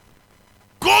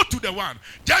 Go to the one.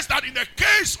 Just that in the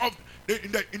case of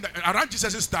around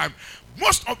Jesus' time,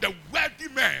 most of the wealthy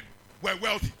men were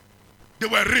wealthy. They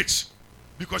were rich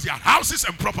because they had houses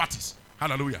and properties.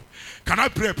 Hallelujah. Can I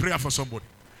pray a prayer for somebody?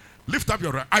 Lift up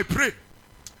your right. I pray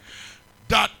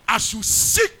that as you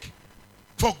seek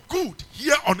for good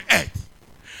here on earth,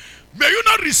 may you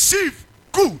not receive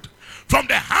good from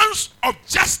the hands of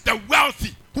just the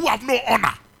wealthy who have no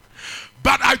honor.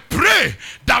 But I pray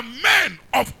that men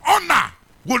of honor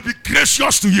will be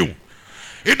gracious to you.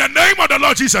 In the name of the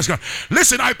Lord Jesus Christ.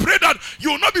 Listen, I pray that you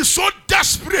will not be so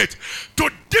desperate to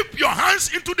dip your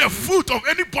hands into the food of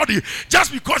anybody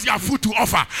just because you have food to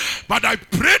offer. But I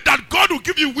pray that God will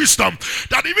give you wisdom,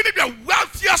 that even if the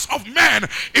wealthiest of men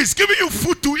is giving you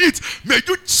food to eat, may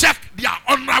you check their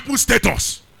honorable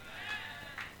status.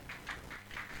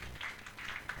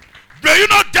 May you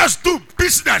not just do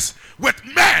business with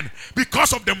men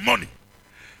because of the money.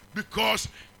 Because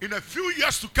in a few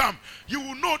years to come, you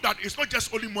will know that it's not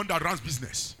just only money that runs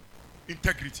business.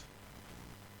 Integrity.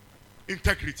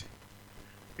 Integrity.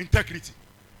 Integrity.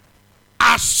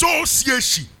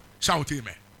 Association. Shout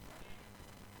amen.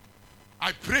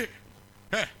 I pray.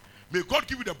 Hey, may God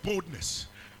give you the boldness.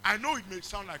 I know it may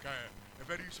sound like a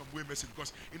very some way message,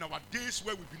 because in our days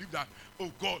where we believe that,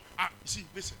 oh God, see,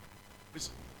 listen.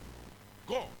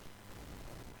 God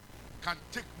can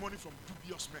take money from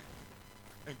dubious men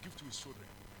and give to his children.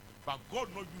 But God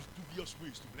not use dubious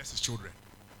ways to bless his children.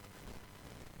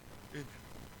 Amen.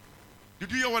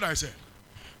 Did you hear what I said?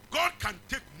 God can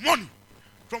take money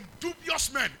from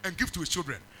dubious men and give to his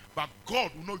children. But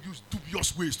God will not use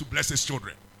dubious ways to bless his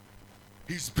children.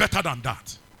 He's better than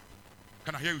that.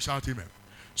 Can I hear you shout amen?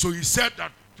 So he said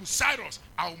that to Cyrus,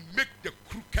 I'll make the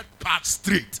crooked path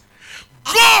straight.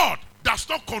 God does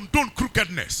not condone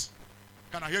crookedness.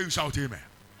 Can I hear you shout amen?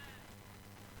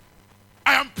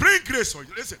 I am praying grace for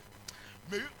you. Listen.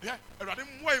 May you, yeah, rather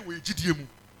more way GDM.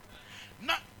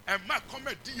 Na ma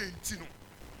come DNT no.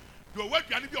 Do what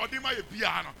you be odema ye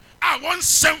bia no. I want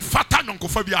sem fata no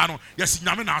nkofa bia no. Yes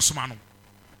nyame na asoma no.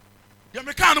 Ye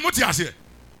me kan no moti ase.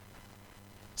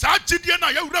 Sa GDM na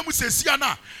ye wura mu sesia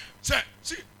na. Se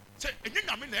enye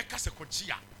nyame na e ka se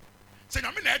kogia. Se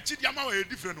nyame na e GDM ma we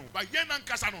different no. But ye na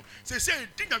nkasa no. Se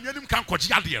di nyame anim kan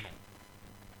kogia de no.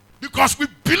 Because we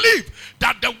believe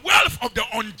that the wealth of the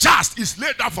unjust is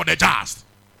laid up for the just.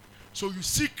 So you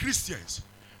see Christians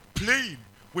playing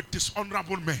with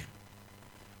dishonorable men.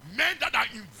 Men that are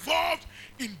involved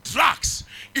in drugs,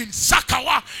 in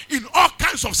sakawa, in all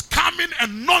kinds of scamming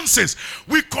and nonsense.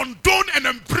 We condone and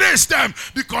embrace them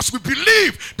because we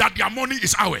believe that their money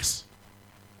is ours.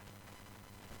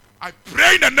 I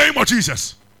pray in the name of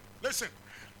Jesus. Listen,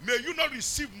 may you not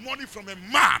receive money from a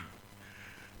man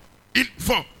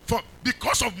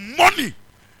because of money.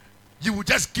 You will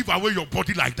just give away your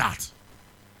body like that.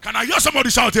 Can I hear somebody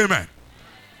shout amen?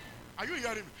 Are you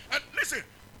hearing me? And listen,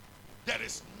 there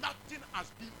is nothing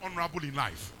as being honorable in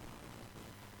life.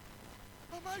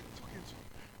 Am I talking to you?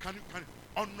 Can you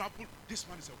honorable? This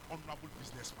man is an honorable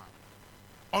businessman,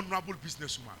 honorable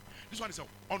businesswoman. This one is an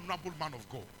honorable man of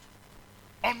God,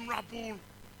 honorable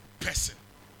person.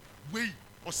 We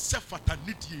or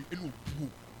self-fatality in.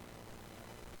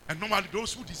 And normally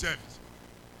those who deserve it,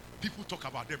 people talk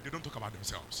about them, they don't talk about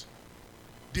themselves.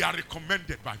 They are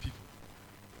recommended by people.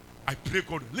 I pray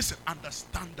God, listen,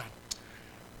 understand that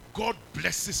God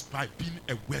blesses by being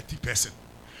a wealthy person.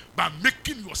 By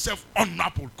making yourself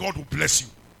honorable, God will bless you.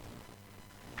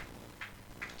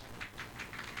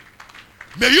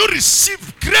 May you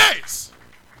receive grace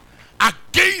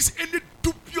against any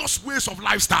dubious ways of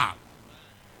lifestyle.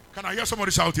 Can I hear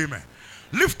somebody shout amen?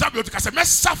 Lift up your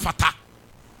hand.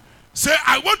 Say,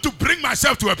 I want to bring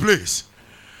myself to a place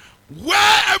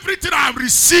where everything I'm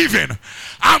receiving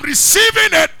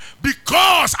it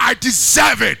because I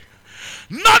deserve it.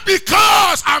 Not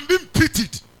because I'm being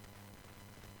pitied.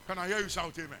 Can I hear you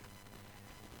shout amen?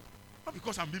 Not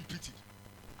because I'm being pitied.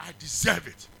 I deserve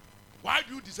it. Why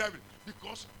do you deserve it?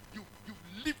 Because you've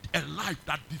lived a life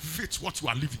that befits what you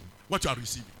are living, what you are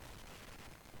receiving.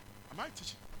 Am I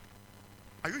teaching?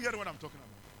 Are you hearing what I'm talking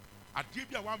about?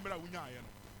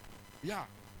 Yeah,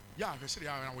 I said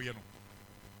the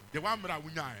one that we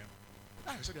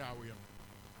know.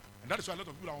 And that is why a lot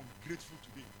of people are ungrateful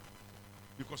today.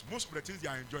 Because most of the things they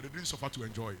are enjoying, they didn't suffer to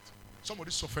enjoy it. Somebody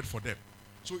suffered for them.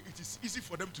 So it is easy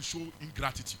for them to show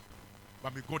ingratitude.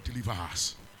 But may God deliver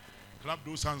us. Clap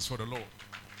those hands for the Lord.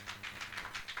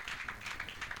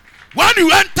 When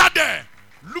you enter there,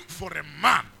 look for a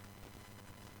man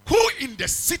who in the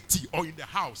city or in the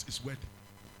house is worthy.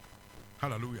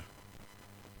 Hallelujah.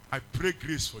 I pray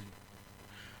grace for you.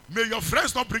 May your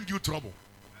friends not bring you trouble.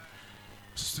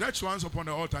 Stretch your hands upon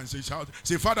the altar and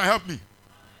say, Father, help me.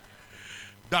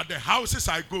 That the houses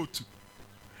I go to,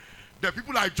 the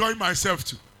people I join myself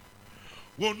to,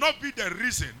 will not be the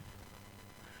reason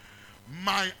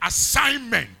my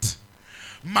assignment,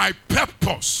 my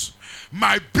purpose,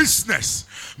 my business,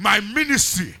 my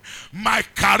ministry, my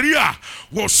career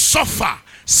will suffer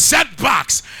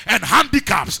setbacks and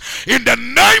handicaps. In the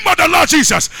name of the Lord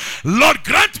Jesus, Lord,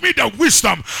 grant me the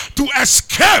wisdom to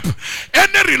escape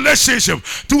any relationship,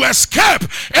 to escape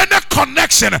any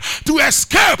connection, to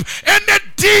escape any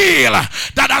deal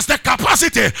that has the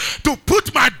capacity to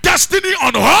put my destiny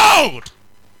on hold.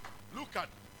 Look at,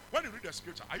 when you read the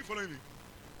scripture, are you following me?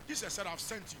 Jesus said, I've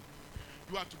sent you.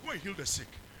 You are to go and heal the sick,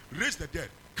 raise the dead,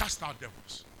 cast out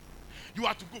devils. You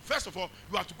are to go, first of all,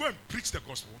 you are to go and preach the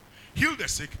gospel, heal the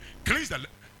sick, cleanse the.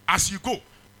 As you go,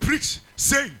 preach,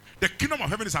 saying the kingdom of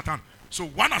heaven is at hand. So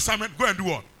one assignment, go and do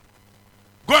what?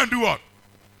 Go and do what?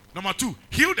 Number 2,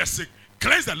 heal the sick,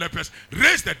 cleanse the lepers,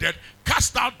 raise the dead,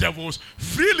 cast out devils.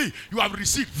 Freely you have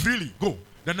received, freely. Go.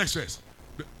 The next verse.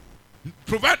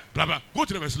 Provide, blah, blah. Go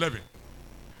to the verse 11.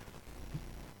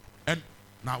 And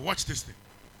now watch this thing.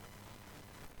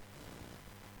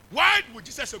 Why would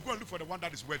Jesus say, go and look for the one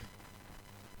that is worthy?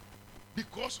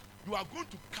 Because you are going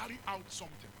to carry out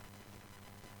something.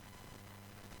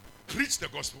 Preach the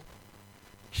gospel,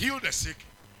 heal the sick,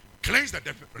 cleanse the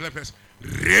lepers,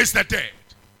 raise the dead.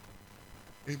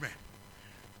 Amen.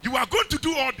 You are going to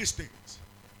do all these things.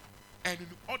 And in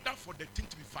order for the thing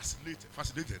to be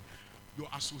facilitated, your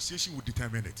association will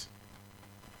determine it.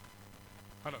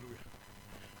 Hallelujah.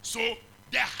 So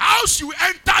the house you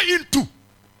enter into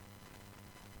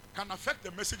can affect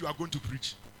the message you are going to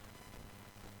preach.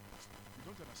 You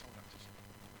don't understand what I'm teaching.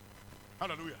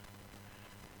 Hallelujah.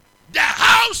 The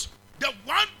house, the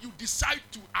one you decide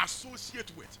to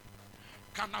associate with,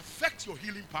 can affect your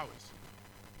healing powers.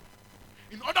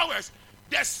 In other words,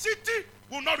 the city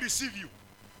will not receive you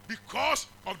because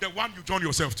of the one you join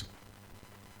yourself to.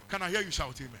 Can I hear you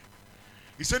shout amen?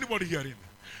 Is anybody hearing me?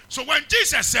 So when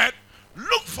Jesus said,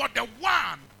 look for the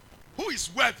one who is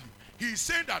worthy, he is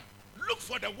saying that look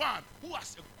for the one who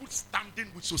has a good standing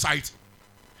with society.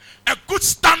 a good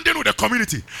standing with the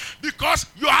community, because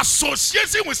your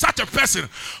association with such a person,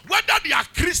 whether they are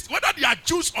Christians, whether they are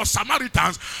Jews or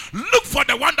Samaritans, look for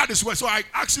the one that is well. So I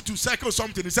asked you to circle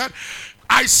something. He said,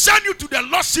 I send you to the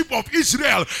lordship of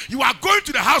Israel. You are going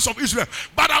to the house of Israel,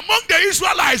 but among the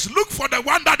Israelites, look for the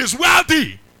one that is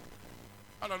wealthy.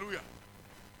 Hallelujah.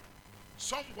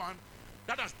 Someone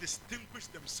that has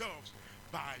distinguished themselves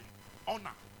by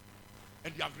honor,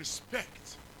 and they have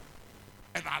respect,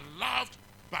 and are loved,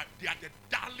 but they are the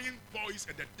darling boys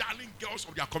and the darling girls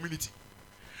of their community.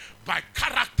 By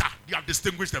character, they have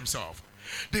distinguished themselves.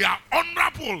 They are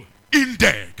honorable in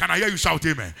there. Can I hear you shout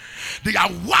amen? They are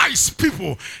wise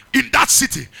people in that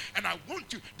city. And I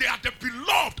want you, they are the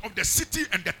beloved of the city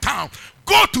and the town.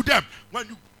 Go to them. When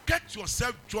you get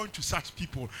yourself joined to such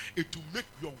people, it will make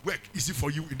your work easy for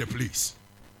you in the place.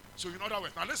 So in other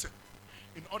words, now listen.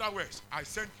 In other words, I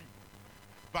sent you,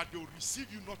 but they will receive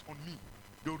you not on me.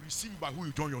 They will receive you by who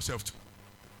you join yourself to.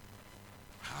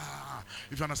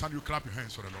 If you understand, you clap your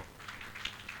hands for the Lord.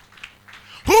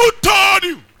 Who told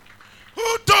you?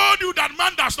 Who told you that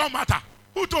man does not matter?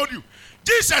 Who told you?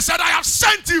 Jesus said, I have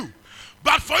sent you.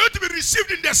 But for you to be received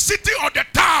in the city or the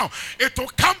town, it will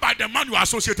come by the man you are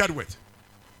associated with.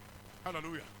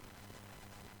 Hallelujah.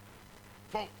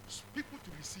 For people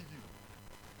to receive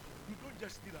you, you don't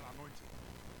just need an anointing.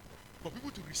 For people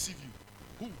to receive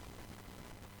you, who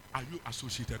are you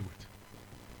associated with?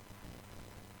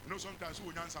 You know, sometimes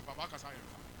who answer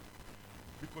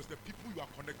because the people you are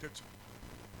connected to,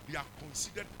 they are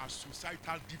considered as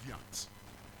societal deviants.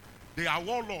 They are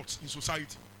warlords in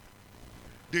society.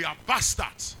 They are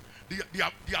bastards. They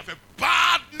have a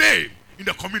bad name in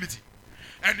the community.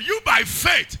 And you by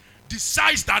faith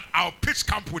decides that I'll pitch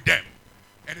camp with them.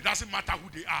 And it doesn't matter who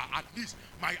they are. At least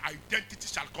my identity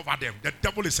shall cover them. The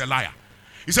devil is a liar.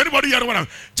 Is anybody here? What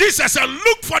Jesus said,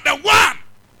 look for the one.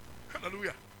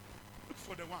 Hallelujah. Look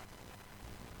for the one.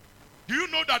 Do you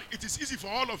know that it is easy for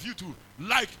all of you to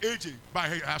like AJ by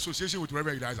her association with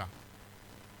Reverend Eliza?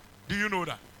 Do you know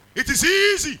that? It is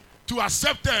easy to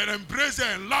accept her and embrace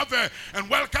her and love her and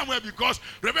welcome her because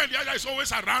Reverend Eliza is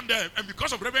always around her. And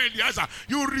because of Reverend Eliza,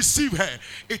 you receive her.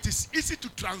 It is easy to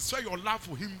transfer your love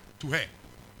for him to her.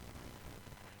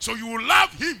 So you will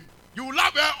love him. You will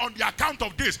love her on the account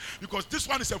of this, because this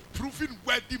one is a proven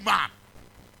worthy man.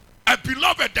 A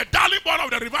beloved, the darling boy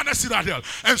of the Rivanna Citadel.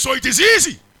 And so it is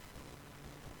easy.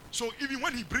 So even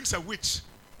when he brings a witch,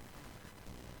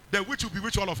 the witch will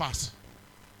bewitch all of us.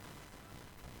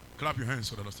 Clap your hands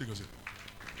so that I'll stick us in.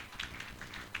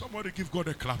 Somebody give God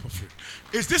a clap of faith.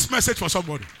 Is this message for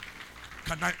somebody?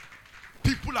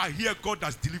 People are here, God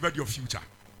has delivered your future.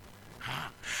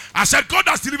 I said God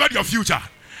has delivered your future.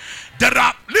 There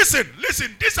are, listen,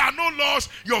 these are no laws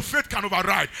your faith can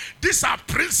override. These are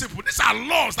principles, these are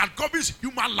laws that govern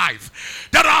human life.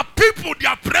 There are people,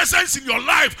 their presence in your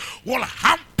life will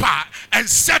hamper and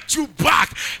set you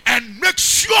back and make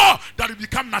sure that you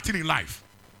become nothing in life.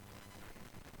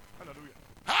 Hallelujah.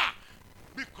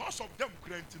 Because of them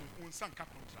granting unsanka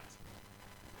contract.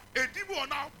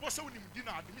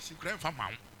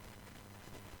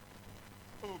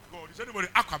 Oh God, is anybody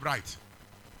aqua bright?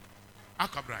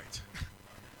 Aqua bright.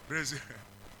 Praise God.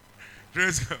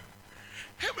 Praise God.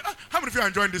 How many of you are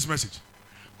enjoying this message?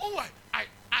 Oh, I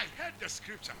heard the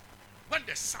scripture when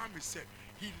the psalmist said,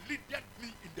 He leadeth me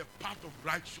in the path of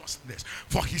righteousness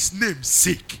for His name's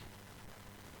sake.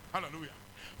 Hallelujah.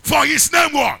 For His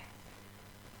name what?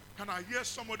 Can I hear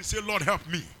somebody say, Lord, help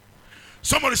me?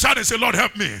 Somebody shout and say, Lord,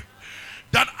 help me.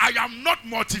 That I am not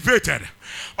motivated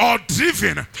or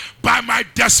driven by my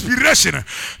desperation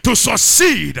to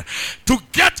succeed, to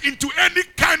get into any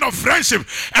kind of friendship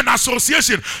and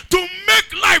association, to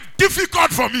make life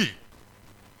difficult for me.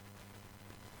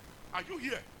 Are you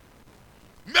here?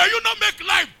 May you not make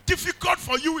life difficult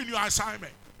for you in your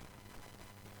assignment.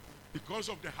 Because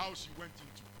of the house you went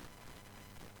into.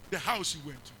 The house you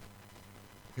went to.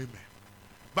 Amen.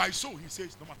 By so, he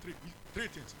says, number three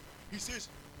things. He says,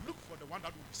 look for the one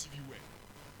that will receive you well.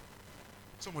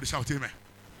 Somebody shout amen.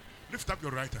 Lift up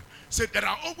your right hand. Say, there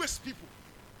are always people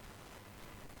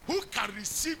who can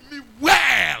receive me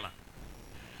well.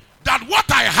 That what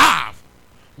I have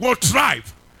will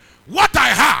thrive. What I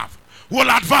have will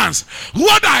advance.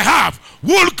 What I have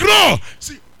will grow.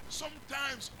 See,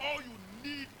 sometimes all you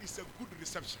need is a good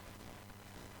reception.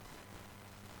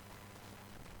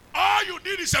 All you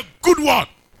need is a good word.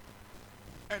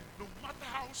 And no matter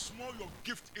how small your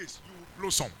gift is, you will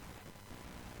blossom.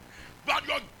 But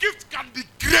your gift can be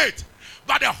great,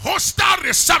 but the hostile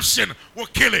reception will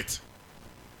kill it.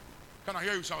 Can I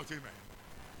hear you shout amen?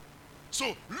 So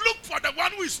look for the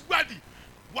one who is worthy.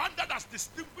 One that has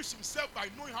distinguished himself by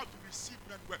knowing how to receive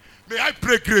men well. May I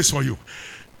pray grace for you?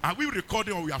 Are we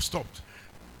recording or we have stopped?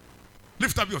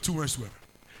 Lift up your two hands to heaven.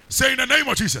 Say in the name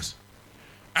of Jesus.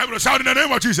 Everyone shout in the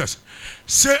name of Jesus.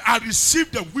 Say, I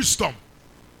receive the wisdom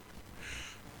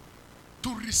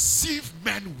to receive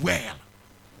men well.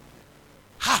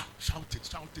 Ha! Shout it,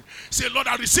 shout it. Say, Lord,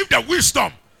 I receive the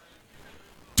wisdom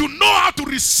to know how to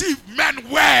receive men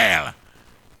well.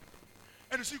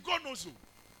 And you see, God knows you.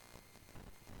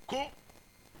 Go.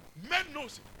 Men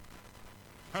knows it.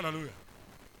 Hallelujah.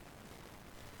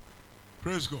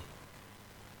 Praise God.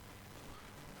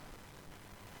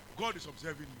 God is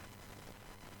observing you.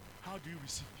 How do you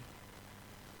receive people?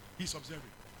 He's observing.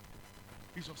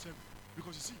 He's observing.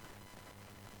 Because you see,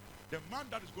 the man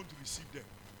that is going to receive them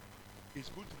is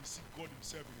going to receive God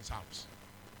himself in his house.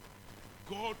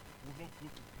 God will not go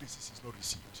to places he's not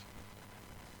received.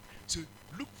 So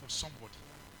look for somebody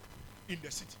in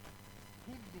the city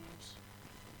who knows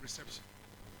reception,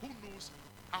 who knows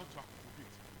how to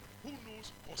accommodate, who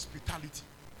knows hospitality.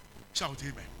 Shout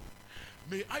amen.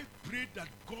 May I pray that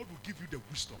God will give you the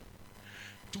wisdom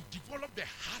to develop the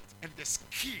heart and the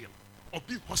skill of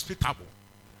being hospitable.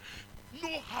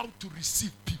 Know how to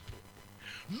receive people.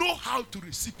 Know how to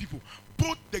receive people,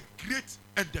 both the great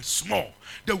and the small,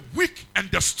 the weak and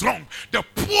the strong, the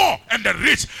poor and the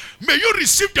rich. May you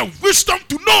receive the wisdom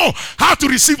to know how to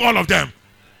receive all of them.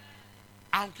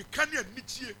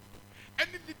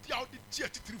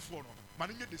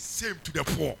 The same to the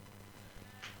poor.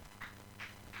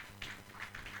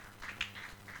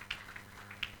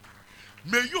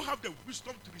 May you have the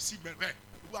wisdom to receive men. Hey,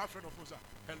 who are friend of us?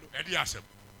 Hello, Eddie Asem.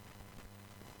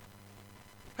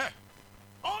 Hey,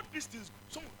 all these things.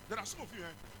 There are some of you.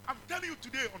 I'm telling you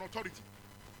today on authority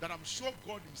that I'm sure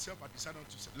God Himself has decided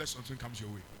to let something come your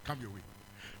way.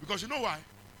 Because you know why?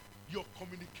 Your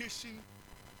communication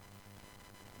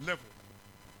level,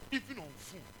 even on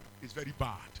phone, is very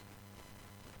bad.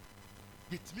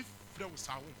 It me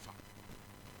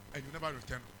and you never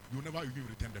even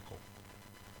return the call.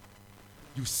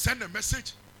 You send a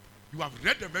message, you have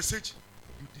read the message,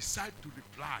 you decide to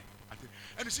reply.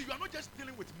 And you see, you are not just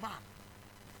dealing with man.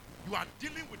 You are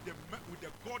dealing with the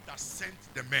God that sent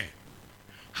the man.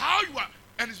 How you are,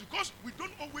 and it's because we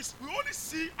only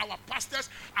see our pastors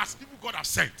as people God has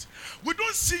sent. We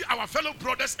don't see our fellow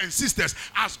brothers and sisters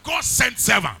as God sent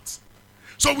servants.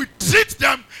 So we treat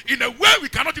them in a way we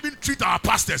cannot even treat our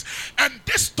pastors. And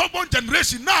this stubborn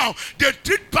generation now, they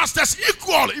treat pastors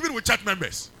equal, even with church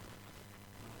members.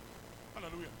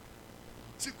 Hallelujah.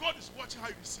 See, God is watching how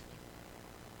you receive people.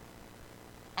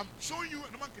 I'm showing you,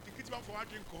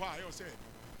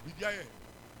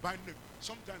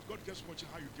 sometimes God is just watching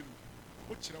how you deal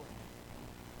with people.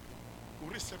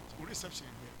 Reception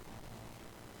in here.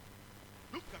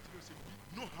 Look at you and say,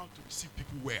 know how to receive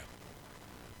people well.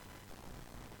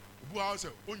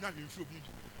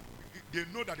 They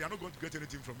know that they are not going to get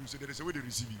anything from you, so there is a way they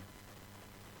receive you.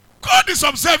 God is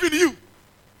observing you.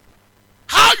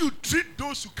 How you treat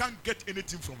those who can't get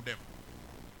anything from them.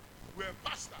 We're a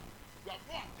pastor. You have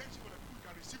more attention for the people who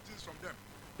can receive things from them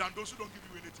than those who don't give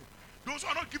you anything. Those who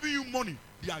are not giving you money,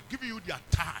 they are giving you their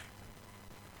time.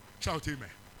 Shout amen.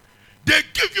 They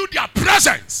give you their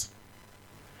presence.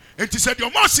 And he said,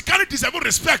 your most can deserve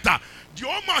respect.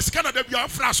 Your most can be a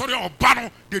phrase or banner,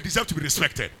 they deserve to be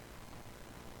respected.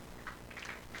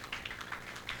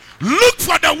 Look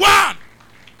for the one.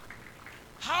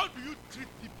 How do you treat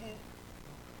people,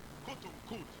 quote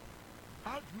unquote?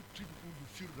 How do you treat people you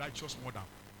feel righteous more than?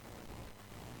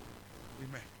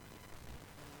 Amen.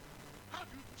 How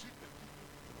do you treat the people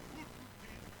who do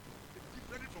things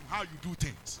differently from how you do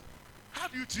things? How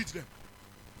do you treat them?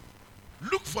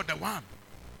 Look for the one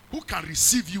who can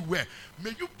receive you well.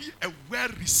 May you be a well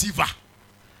receiver.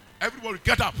 Everybody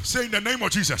get up. Say in the name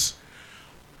of Jesus.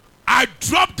 I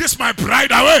drop this my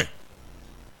pride away.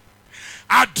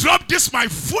 I drop this my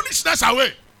foolishness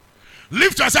away.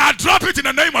 Lift your say, I drop it in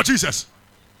the name of Jesus.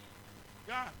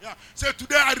 Yeah. Say,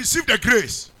 today I receive the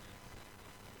grace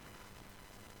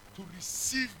to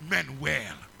receive men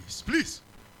well. Please.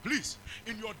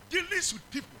 In your dealings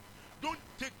with people,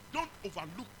 don't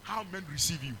overlook how men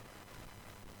receive you.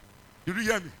 Did you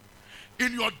hear me?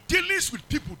 In your dealings with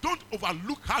people, don't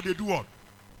overlook how they do what.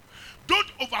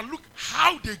 Don't overlook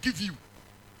how they give you.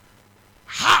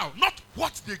 How, not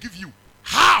what they give you.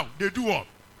 How they do what.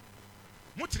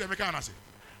 What did they say?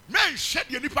 Men shed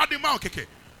your nipa de mouth keke.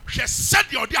 She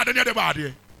said your dear the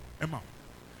body. Emma,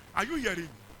 are you hearing me?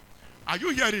 Are you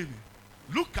hearing me?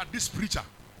 Look at this preacher.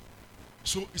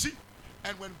 So you see,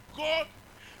 and when God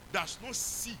does not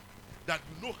see that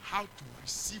you know how to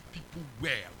receive people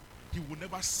well, He will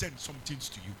never send some things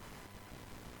to you.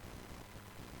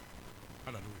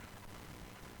 Hallelujah.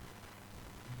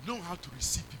 Know how to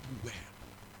receive people well.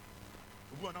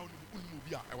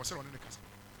 I was on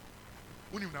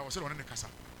the casa.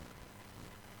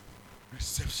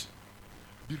 Reception.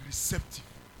 Be receptive.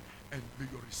 And may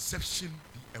your reception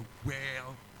be a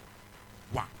well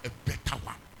one, a better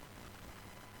one.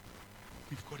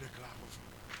 You've got a glass of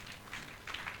food.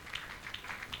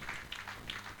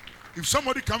 If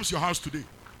somebody comes to your house today,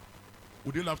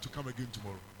 would they love to come again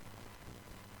tomorrow?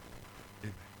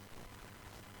 Amen.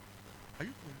 Are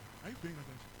you paying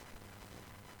attention?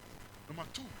 Number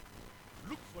 2,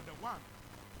 look for the one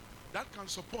that can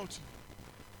support you.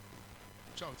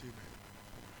 Shout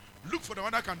amen. Look for the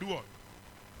one that can do what?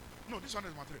 No, this one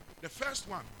is material. The first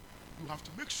one, you have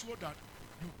to make sure that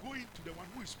you go into the one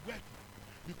who is worthy,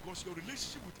 because your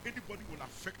relationship with anybody will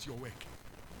affect your work.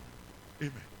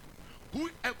 Amen.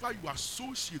 Whoever you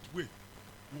associate with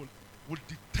will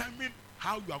determine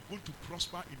how you are going to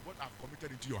prosper in what I've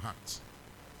committed into your hands.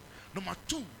 Number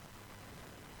 2,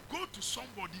 go to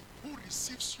somebody who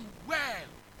receives you well,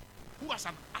 who has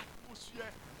an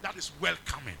atmosphere that is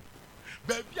welcoming.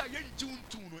 Baby, I ain't doing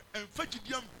too and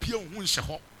Fajidian Pio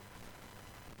Winshaw.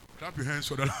 Clap your hands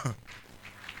for the Lord.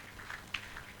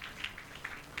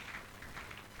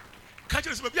 Catch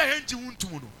us, baby, I ain't doing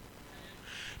too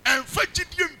and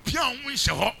Fajidian Pio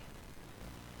Winshaw.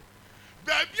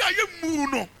 Baby, I am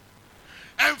Muno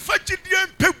and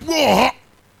Fajidian Pepo.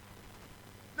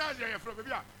 Now, you're from baby,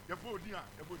 you're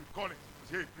calling.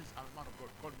 Hey, please, I'm a man of God.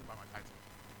 Call me by my title.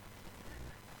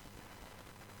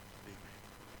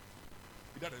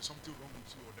 Either there's something wrong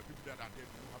with you or the people that are dead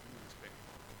don't have any respect.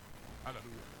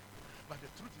 Hallelujah. But the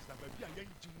truth is that baby, I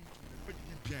ain't doing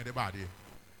to the body.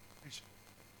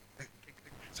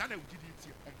 Sana we did it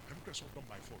I'm done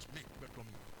by force. Me, better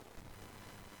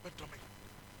me.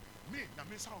 Me,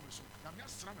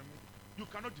 you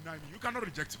cannot deny me. You cannot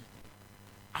reject me.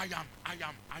 I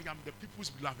am the people's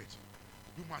beloved.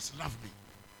 You must love me.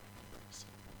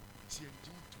 See,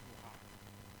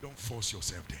 don't force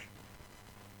yourself there.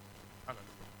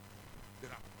 Hallelujah.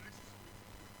 There are places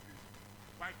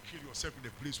why kill yourself in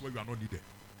a place where you are not needed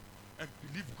and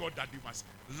believe God that they must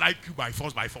like you by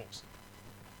force.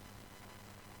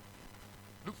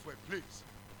 Look for a place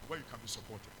where you can be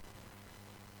supported.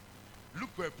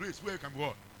 Look for a place where you can be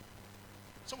what?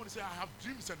 Somebody say, I have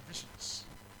dreams and visions.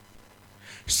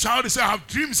 Somebody say, I have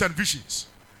dreams and visions.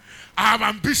 I have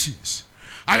ambitions.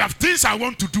 I have things I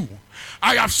want to do.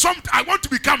 I want to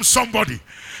become somebody.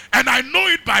 And I know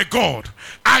it by God.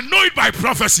 I know it by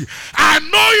prophecy. I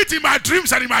know it in my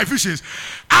dreams and in my visions.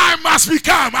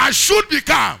 I should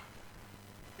become.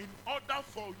 In order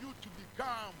for you to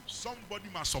become, somebody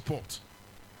must support.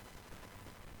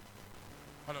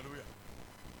 Hallelujah.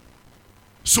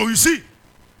 So you see,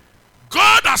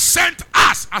 God has sent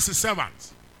us as his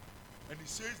servants. And he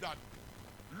says that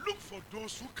look for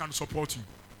those who can support you.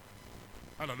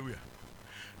 Hallelujah.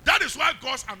 That is why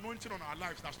God's anointing on our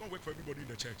lives does not work for everybody in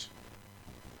the church.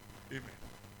 Amen.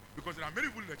 Because there are many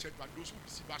people in the church, but those who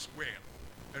receive us well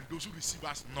and those who receive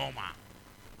us normal.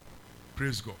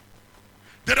 Praise God.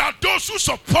 There are those who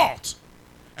support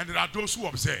and there are those who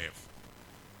observe.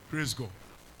 Praise God.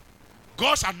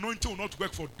 God's anointing will not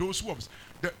work for those who observe.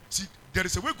 See, there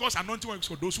is a way God's anointing works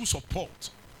for those who support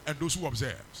and those who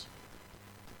observe.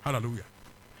 Hallelujah.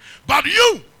 But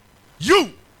you,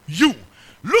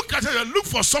 look at it and look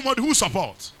for somebody who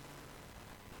supports.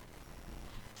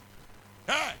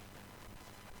 Hey,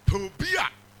 Tobia.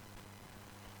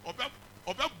 Oh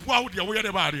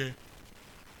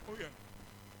yeah.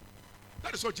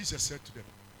 That is what Jesus said to them.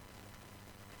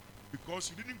 Because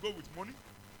you didn't go with money,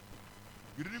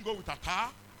 you didn't go with a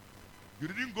car, you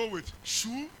didn't go with shoe,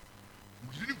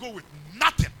 you didn't go with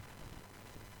nothing.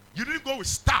 You didn't go with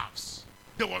staffs.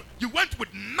 You went with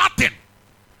nothing.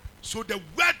 So the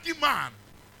wealthy man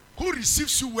who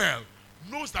receives you well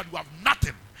knows that you have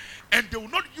nothing. And they will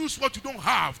not use what you don't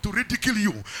have to ridicule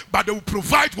you, but they will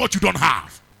provide what you don't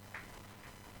have.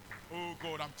 Oh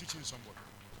God, I'm teaching somebody.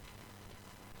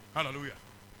 Hallelujah.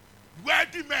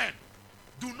 Wealthy men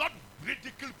do not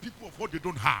ridicule people of what they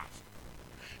don't have.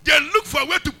 They look for a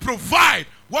way to provide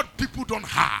what people don't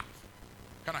have.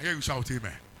 Can I hear you shout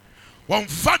amen? One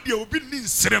father will be in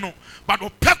sereno, but no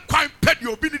pet you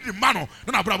will be in the manner.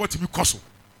 Then I brought to me coso.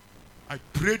 I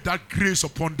pray that grace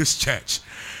upon this church.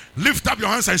 Lift up your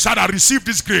hands and shout, I receive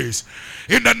this grace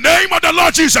in the name of the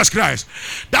Lord Jesus Christ.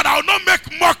 That I will not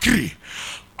make mockery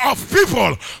of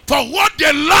people for what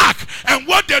they lack and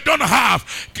what they don't have.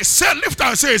 Say, lift up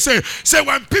and say,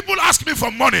 when people ask me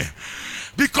for money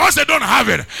because they don't have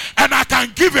it and I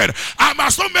can give it, I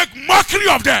must not make mockery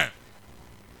of them.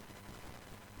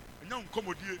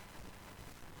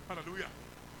 Hallelujah.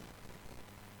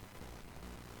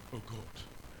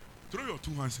 Throw your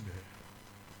two hands in the air.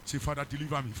 Say, Father,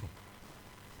 deliver me from.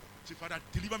 Say, Father,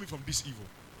 deliver me from this evil.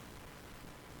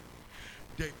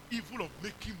 The evil of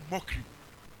making mockery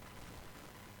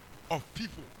of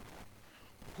people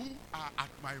who are at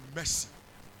my mercy,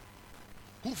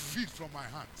 who feed from my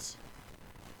hands,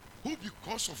 who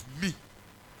because of me,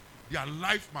 their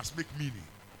life must make meaning.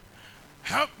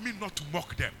 Help me not to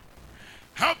mock them.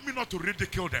 Help me not to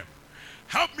ridicule them.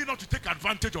 Help me not to take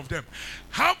advantage of them.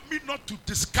 Help me not to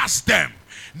discuss them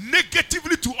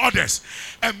negatively to others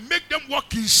and make them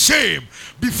walk in shame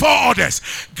before others.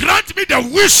 Grant me the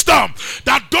wisdom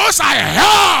that those I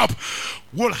help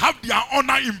will have their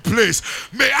honor in place.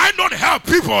 May I not help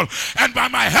people and by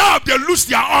my help they lose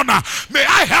their honor. May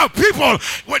I help people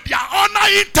with their honor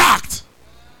intact.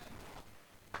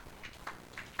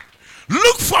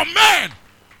 Look for men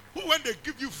who, when they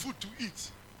give you food to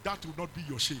eat, that will not be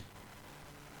your shame.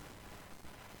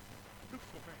 Look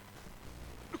for men.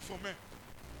 Look for men.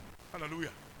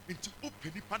 Hallelujah. Into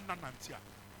open pananantia.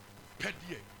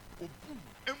 Pedie. Obu.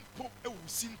 Empo.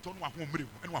 Sinton wa homrem.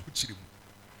 And wa huchirem.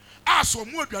 Aso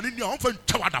mu aduane ni a onfa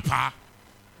ntwa wadapa.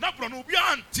 Na bro no obi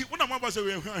anti. Una mama say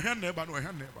we hen neighbor no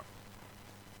hen neighbor.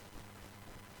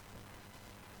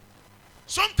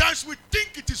 Sometimes we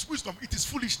think it is wisdom, it is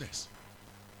foolishness.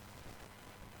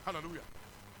 Hallelujah.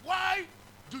 Why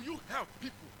do you help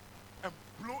people and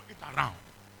blow it around?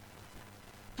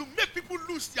 To make people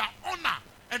lose their honor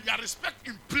and their respect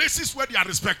in places where they are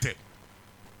respected.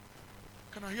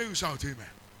 Can I hear you shout amen?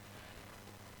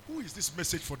 Who is this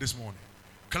message for this morning?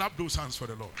 Clap those hands for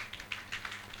the Lord.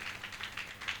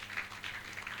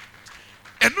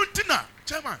 And Nutina,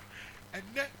 Chairman, and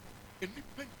then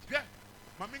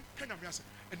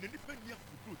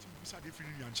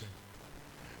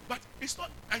but it's not,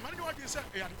 I don't know what they say,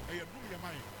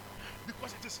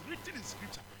 because it is written in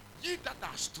scripture, ye that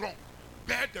are strong,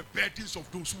 bear the burdens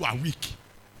of those who are weak.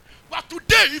 But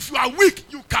today, if you are weak,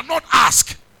 you cannot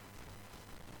ask.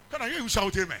 Can I hear you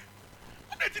shout amen?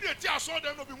 I saw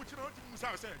them not be with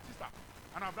sister,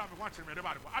 and Abraham watching me.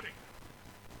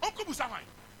 Uncle Musamai.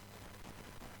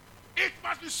 It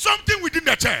must be something within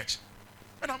the church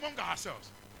and among ourselves.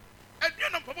 And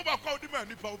then Papa called the man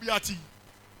Nipa Obiati.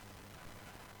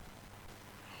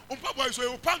 Papa is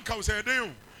a panka was a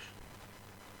day.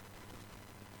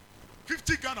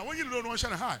 50 Ghana, when you don't know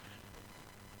Shanghai.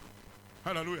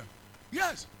 Hallelujah.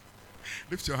 Yes.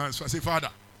 Lift your hands. Say, Father,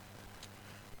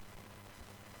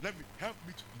 help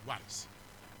me to be wise.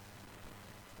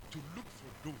 To look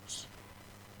for those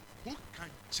who can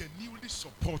genuinely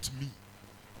support me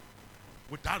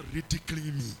without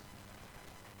ridiculing me.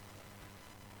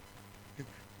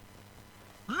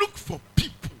 Look for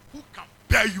people who can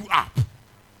bear you up.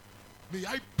 May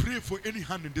I pray for any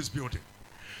hand in this building.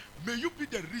 May you be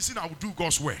the reason I will do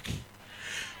God's work.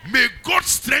 May God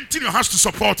strengthen your hands to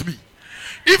support me.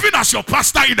 Even as your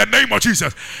pastor in the name of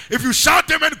Jesus. If you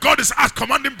shout amen, God is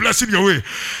commanding blessing your way.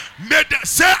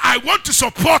 Say, I want to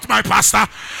support my pastor.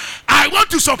 I want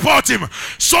to support him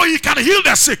so he can heal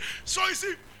the sick. So you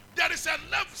see, there is a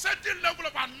certain level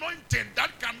of anointing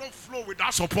that cannot flow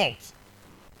without support.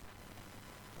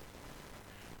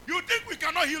 You think we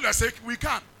cannot heal the sick? We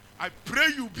can. I pray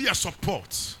you be a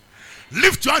support.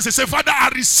 Lift your hands and say, Father, I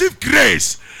receive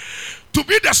grace to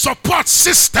be the support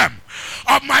system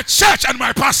of my church and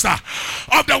my pastor,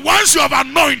 of the ones you have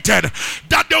anointed,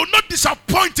 that they will not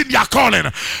disappoint in their calling,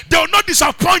 they will not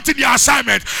disappoint in their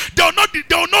assignment, they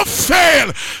will not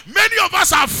fail. Many of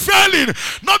us are failing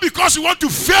not because we want to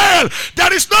fail.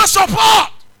 There is no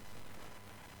support.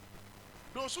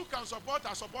 Those who can support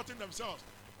are supporting themselves,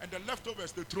 and the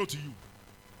leftovers they throw to you,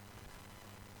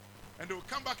 and they will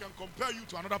come back and compare you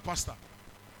to another pastor.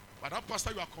 But that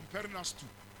pastor you are comparing us to,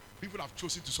 people have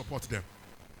chosen to support them.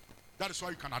 That is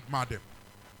why you can admire them.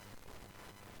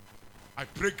 I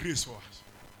pray grace for us.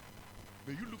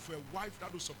 May you look for a wife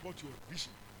that will support your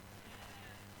vision.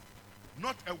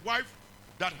 Not a wife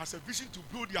that has a vision to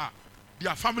build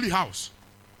their family house.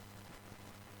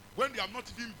 When they have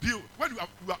not even built, when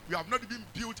you have not even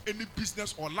built any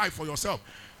business or life for yourself.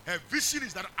 Her vision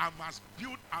is that I must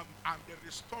build, I'm the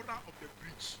restorer of the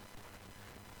bridge.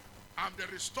 I'm the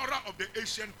restorer of the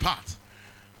ancient path.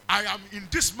 I am in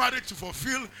this marriage to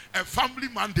fulfill a family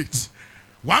mandate.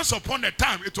 Once upon a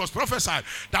time, it was prophesied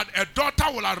that a daughter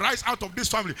will arise out of this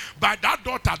family. By that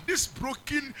daughter, this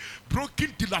broken,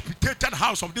 dilapidated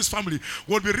house of this family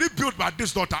will be rebuilt by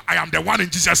this daughter. I am the one in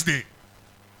Jesus' name.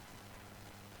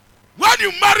 When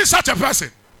you marry such a person,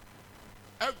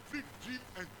 every dream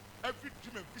and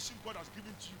vision God has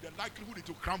given to you, the likelihood it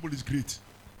will crumble is great.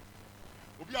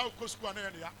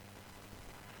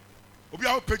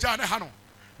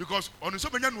 Because on so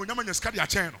many no nyama nyaska dia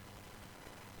chen no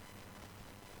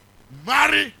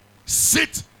Marry,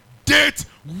 sit, date,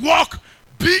 walk,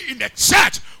 be in a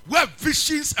church where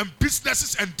visions and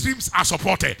businesses and dreams are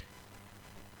supported.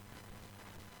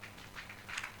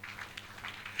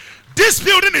 This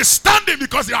building is standing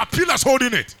because there are pillars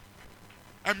holding it.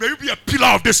 And may you be a pillar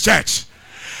of this church.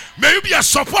 May you be a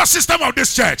support system of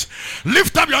this church.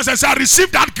 Lift up your hands and say, I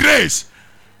receive that grace.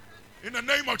 In the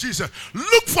name of Jesus.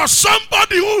 Look for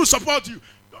somebody who will support you.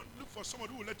 Don't look for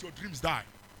somebody who will let your dreams die.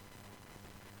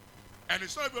 And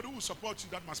it's not everybody who will support you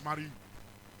that must marry you.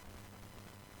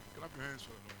 Clap your hands for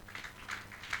the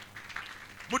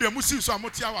Lord.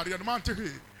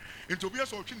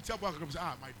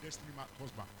 My destiny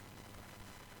husband.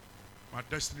 My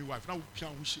destiny wife. Now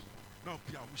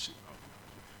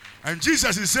and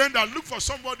Jesus is saying that look for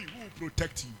somebody who will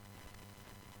protect you.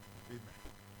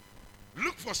 Amen.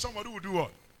 Look for somebody who will do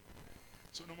what?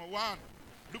 So number one,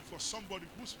 look for somebody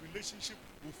whose relationship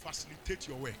will facilitate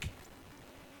your work.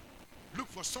 Look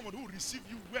for someone who will receive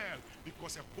you well,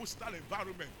 because a hostile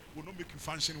environment will not make you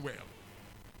function well.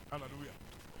 Hallelujah.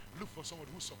 Look for someone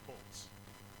who supports,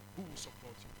 who will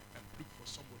support you, and look for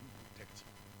someone who will protect you.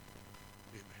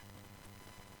 Amen.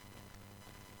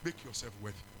 Make yourself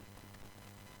worthy.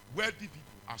 Worthy people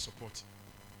are supportive.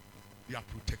 They are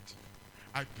protective.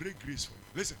 I pray grace for you.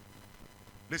 Listen.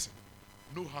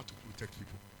 Know how to protect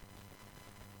people.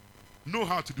 Know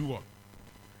how to do what?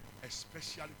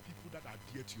 Especially people that are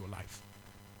dear to your life.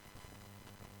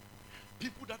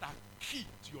 People that are key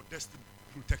to your destiny.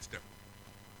 Protect them.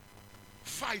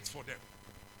 Fight for them.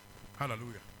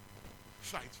 Hallelujah.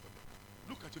 Fight for them.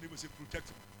 Look at your neighbor and say, protect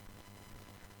them.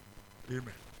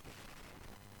 Amen.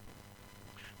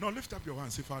 Now lift up your hand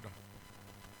and say, Father,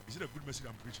 is it a good message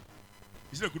I'm preaching?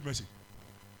 Is it a good message?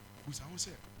 Busa, who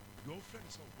said, your friend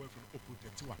is your boyfriend or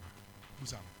protect one.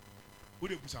 Busa. Who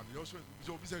they Busa?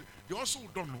 They also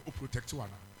don't know or protect one.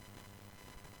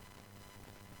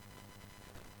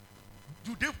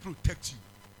 Do they protect you?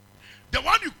 The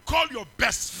one you call your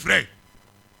best friend,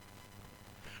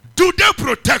 do they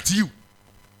protect you?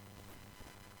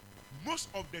 Most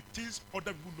of the things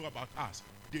other people know about us,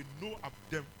 they know of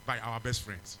them by our best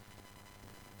friends.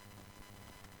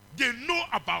 They know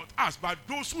about us by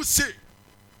those who say,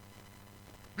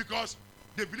 because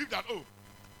they believe that, oh,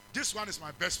 this one is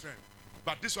my best friend,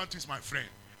 but this one too is my friend,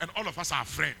 and all of us are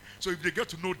friends. So if they get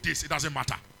to know this, it doesn't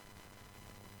matter.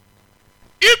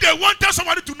 If they wanted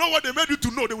somebody to know what they made you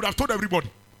to know, they would have told everybody.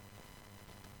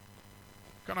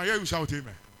 Can I hear you shout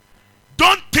amen?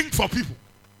 Don't think for people.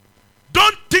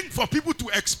 Don't think for people to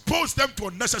expose them to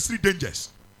unnecessary dangers.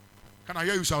 Can I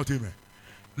hear you shout amen?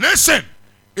 Listen.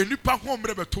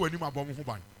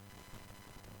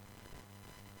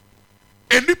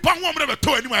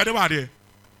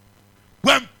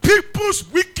 When people's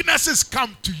weaknesses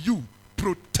come to you,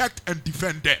 protect and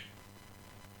defend them.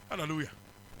 Hallelujah.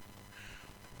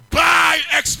 By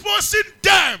exposing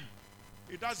them,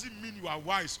 it doesn't mean you are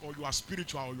wise or you are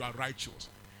spiritual or you are righteous.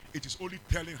 It is only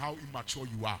telling how immature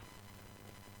you are.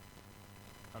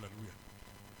 Hallelujah.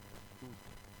 Good.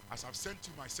 As I've sent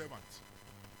you my servants,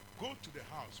 go to the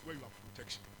house where you have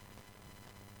protection.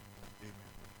 Amen.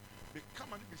 They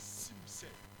come and they seem said,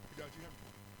 without you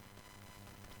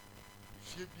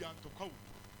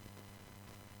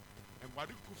and what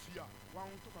do you feel? One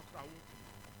to a crowd.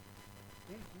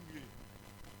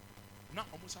 Now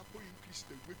almost have to increase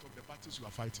the weight of the battles you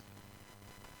are fighting.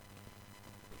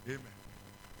 Amen.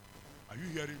 Are you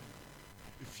hearing me?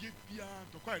 If you be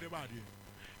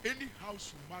any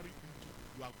house you marry into,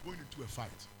 you are going into a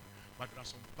fight. But there are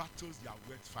some battles they are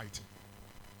worth fighting.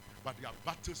 But there are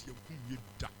battles you can't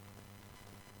da.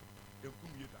 You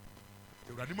can't da.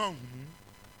 The Raniman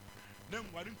then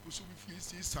what in Kusu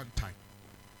is sun time.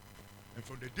 And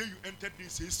from the day you entered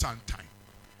this is sun time.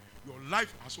 Your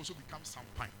life has also become sun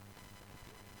time.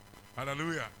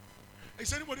 Hallelujah.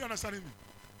 Is anybody understanding me?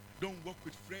 Don't work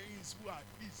with friends who are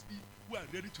easy, who are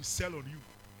ready to sell on you.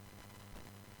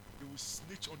 They will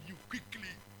snitch on you quickly.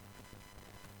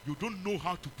 You don't know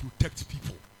how to protect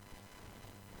people.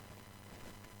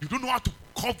 You don't know how to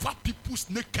cover people's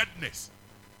nakedness.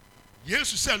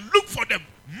 Jesus said, look for them.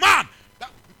 Man,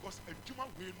 that because a human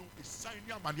will know a sign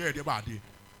man the body.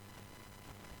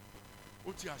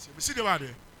 What you see the body?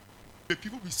 May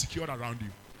people be secured around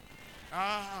you.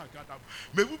 Ah, God,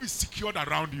 may we be secured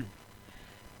around you.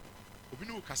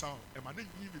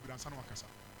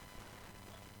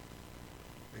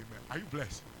 Amen. Are you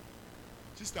blessed?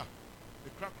 Sister, the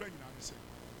crack in our say,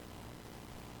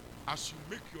 as you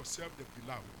make yourself the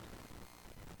beloved,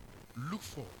 look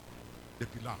for the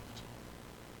beloved.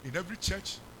 In every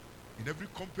church, in every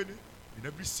company, in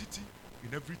every city,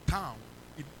 in every town,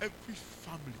 in every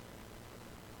family.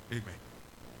 Amen.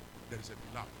 there is a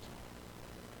beloved.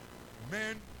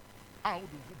 Men out of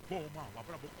the man,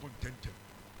 contented.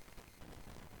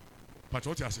 But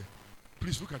what you say?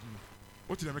 Please look at me.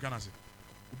 What did I say?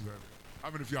 How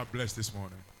many of you are blessed this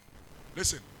morning?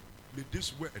 Listen, may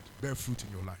this word bear fruit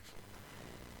in your life.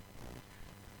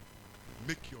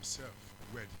 Make yourself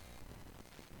ready.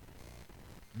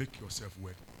 Make yourself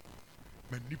ready.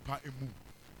 Menipa emu.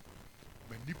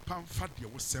 Menipa mfadi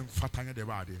wo sem fatanya de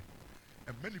baade.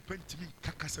 And many pentimi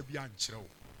kakasa bi ankyerɛw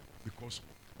because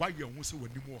why you won say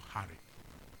wani mo hare.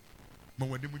 Ma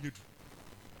wani mo nyedu.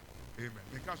 Amen.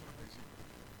 Because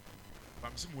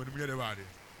I'm saying wani mo de baade.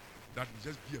 That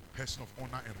will just be a person of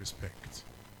honor and respect.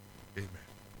 Amen.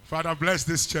 Father, bless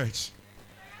this church.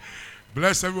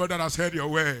 Bless everyone that has heard your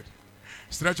word.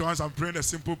 Stretch your hands and pray a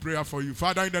simple prayer for you.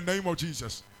 Father, in the name of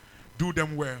Jesus, do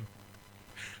them well.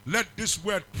 Let this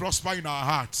word prosper in our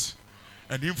hearts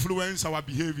and influence our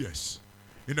behaviors.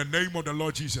 In the name of the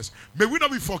Lord Jesus. May we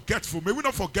not be forgetful. May we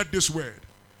not forget this word.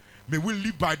 May we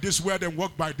live by this word and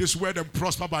walk by this word and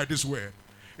prosper by this word.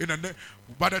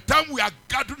 By the time we are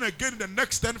gathering again in the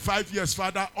next 5 years,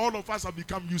 Father, all of us have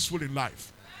become useful in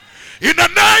life. In the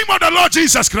name of the Lord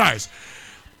Jesus Christ,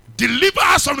 deliver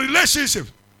us from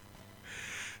relationships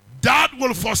that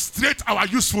will frustrate our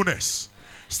usefulness.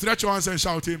 Stretch your hands and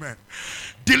shout amen.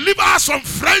 Deliver us from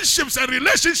friendships and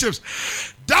relationships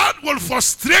that will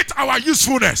frustrate our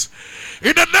usefulness.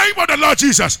 In the name of the Lord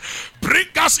Jesus, bring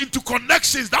us into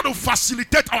connections that will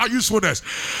facilitate our usefulness.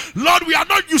 Lord, we are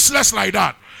not useless like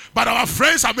that. But our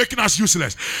friends are making us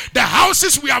useless. The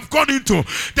houses we have gone into,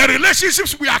 the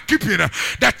relationships we are keeping,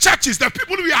 the churches, the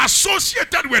people we are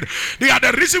associated with, they are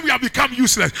the reason we have become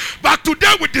useless. But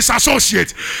today we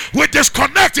disassociate, we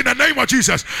disconnect in the name of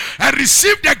Jesus and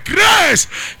receive the grace.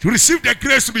 Receive the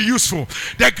grace to be useful.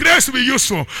 The grace to be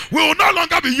useful. We will no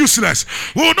longer be useless.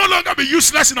 We will no longer be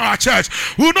useless in our church.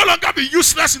 We will no longer be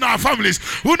useless in our families.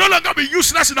 We will no longer be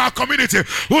useless in our community.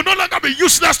 We will no longer be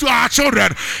useless to our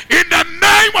children. In the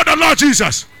name of the Lord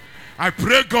Jesus, I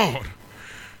pray, God,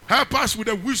 help us with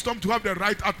the wisdom to have the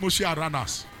right atmosphere around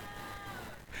us.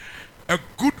 A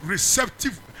good,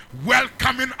 receptive,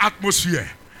 welcoming atmosphere.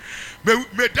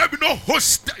 May there be no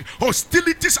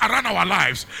hostilities around our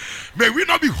lives. May we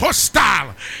not be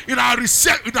hostile in our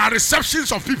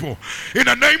receptions of people. In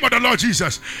the name of the Lord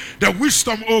Jesus, the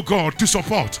wisdom, oh God, to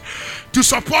support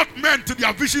men till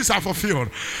their visions are fulfilled,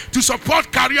 to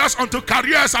support careers until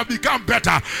careers have become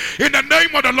better. In the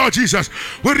name of the Lord Jesus,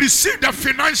 we receive the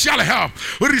financial help,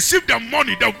 we receive the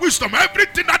money, the wisdom,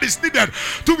 everything that is needed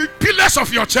to be pillars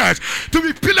of your church, to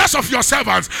be pillars of your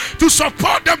servants, to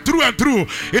support them through and through.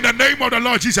 In the name of the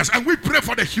Lord Jesus, and we pray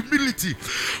for the humility,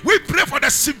 we pray for the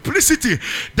simplicity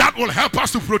that will help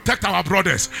us to protect our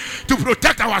brothers, to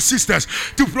protect our sisters,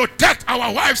 to protect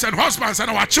our wives and husbands and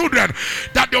our children,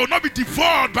 that they will not be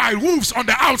devoured by wolves on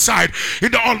the outside.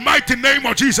 In the almighty name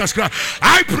of Jesus Christ,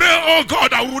 I pray, oh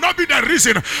God, that will not be the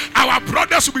reason our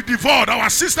brothers will be devoured, our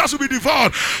sisters will be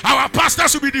devoured, our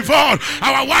pastors will be devoured,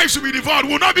 our wives will be devoured.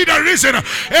 Will not be the reason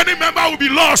any member will be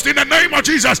lost. In the name of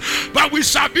Jesus, but we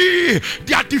shall be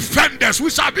their defenders, we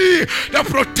shall be the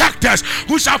protectors,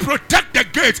 who shall protect the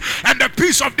gates and the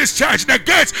peace of this church, the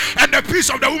gates and the peace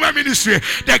of the women ministry,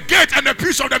 the gate and the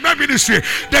peace of the men ministry,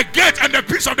 the gate and the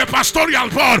peace of the pastoral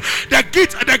board, the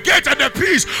gate and the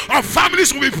peace of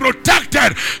families will be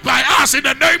protected by us in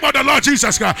the name of the Lord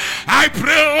Jesus Christ. I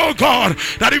pray, oh God,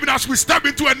 that even as we step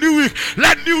into a new week,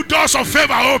 let new doors of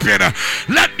favor open,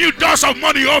 let new doors of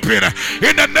money open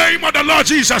in the name of the Lord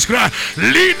Jesus Christ.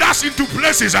 Lead us into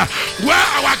places where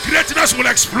our greatness will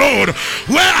explode,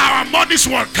 where our monies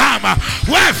will come,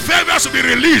 where favors will be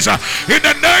released in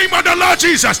the name of the Lord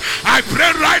Jesus. I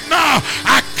pray right now,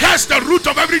 I curse the root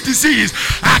of every disease,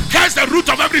 I curse the root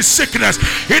of every sickness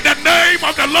in the name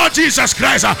of the Lord Jesus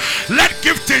Christ. Let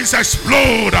giftings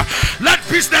explode, let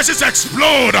businesses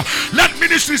explode, let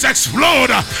ministries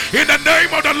explode in the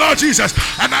name of the Lord Jesus.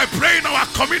 And I pray in our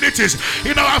communities,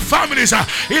 in our families,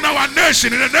 in our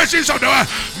nation, in the nations of the world,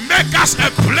 make us a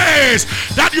place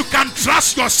that you can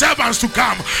trust your servants to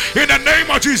come in the name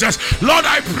of Jesus. Lord,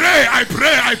 I pray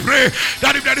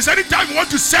that if there is any time you want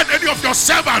to send any of your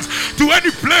servants to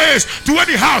any place, to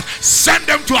any house, send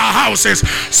them to our houses,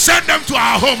 send them to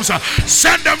our homes,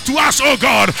 send them to us, oh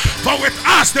God. For with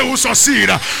us they will succeed,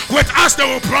 with us they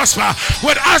will prosper,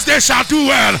 with us they shall do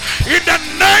well. In the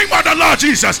name of the Lord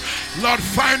Jesus, Lord,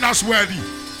 find us worthy.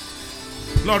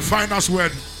 Lord, find us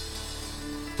worthy.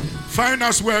 Find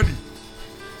us worthy.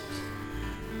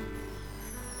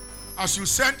 As you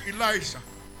sent Elisha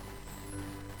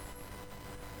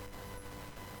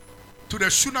to the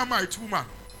Shunammite woman,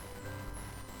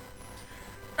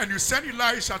 and you sent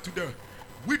Elisha to the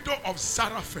widow of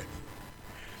Zarephath,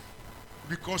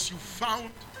 because you found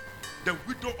the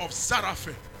widow of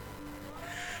Zarephath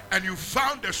and you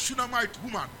found the Shunammite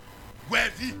woman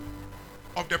worthy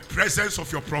of the presence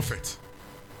of your prophet.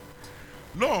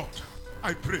 Lord,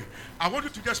 I pray. I want you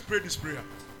to just pray this prayer.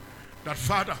 That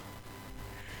Father,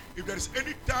 if there is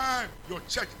any time your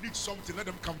church needs something, let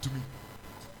them come to me.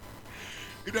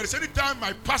 If there is any time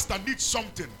my pastor needs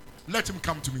something, let him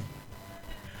come to me.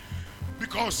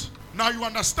 Because now you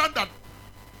understand that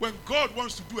when God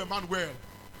wants to do a man well,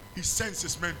 he sends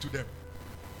his men to them.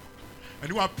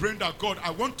 And you are praying that, God, I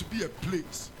want to be a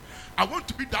place. I want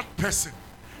to be that person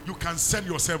you can send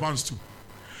your servants to.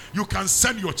 You can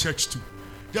send your church to.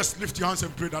 Just lift your hands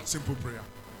and pray that simple prayer.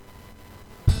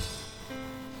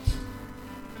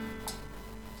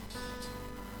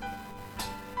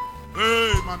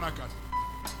 Hey, Manakat.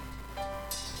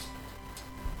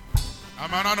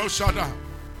 Amanano Shada.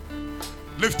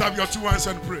 Lift up your two hands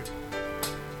and pray.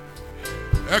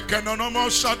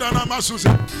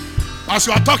 As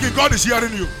you are talking, God is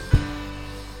hearing you.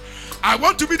 I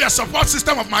want to be the support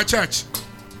system of my church.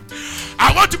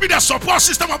 I want to be the support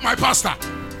system of my pastor.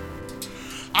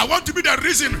 I want to be the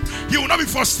reason he will not be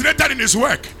frustrated in his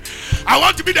work. I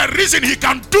want to be the reason he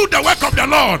can do the work of the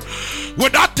Lord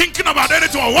without thinking about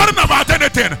anything or worrying about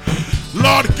anything.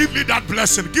 Lord, give me that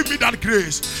blessing. Give me that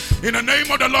grace. In the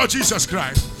name of the Lord Jesus Christ.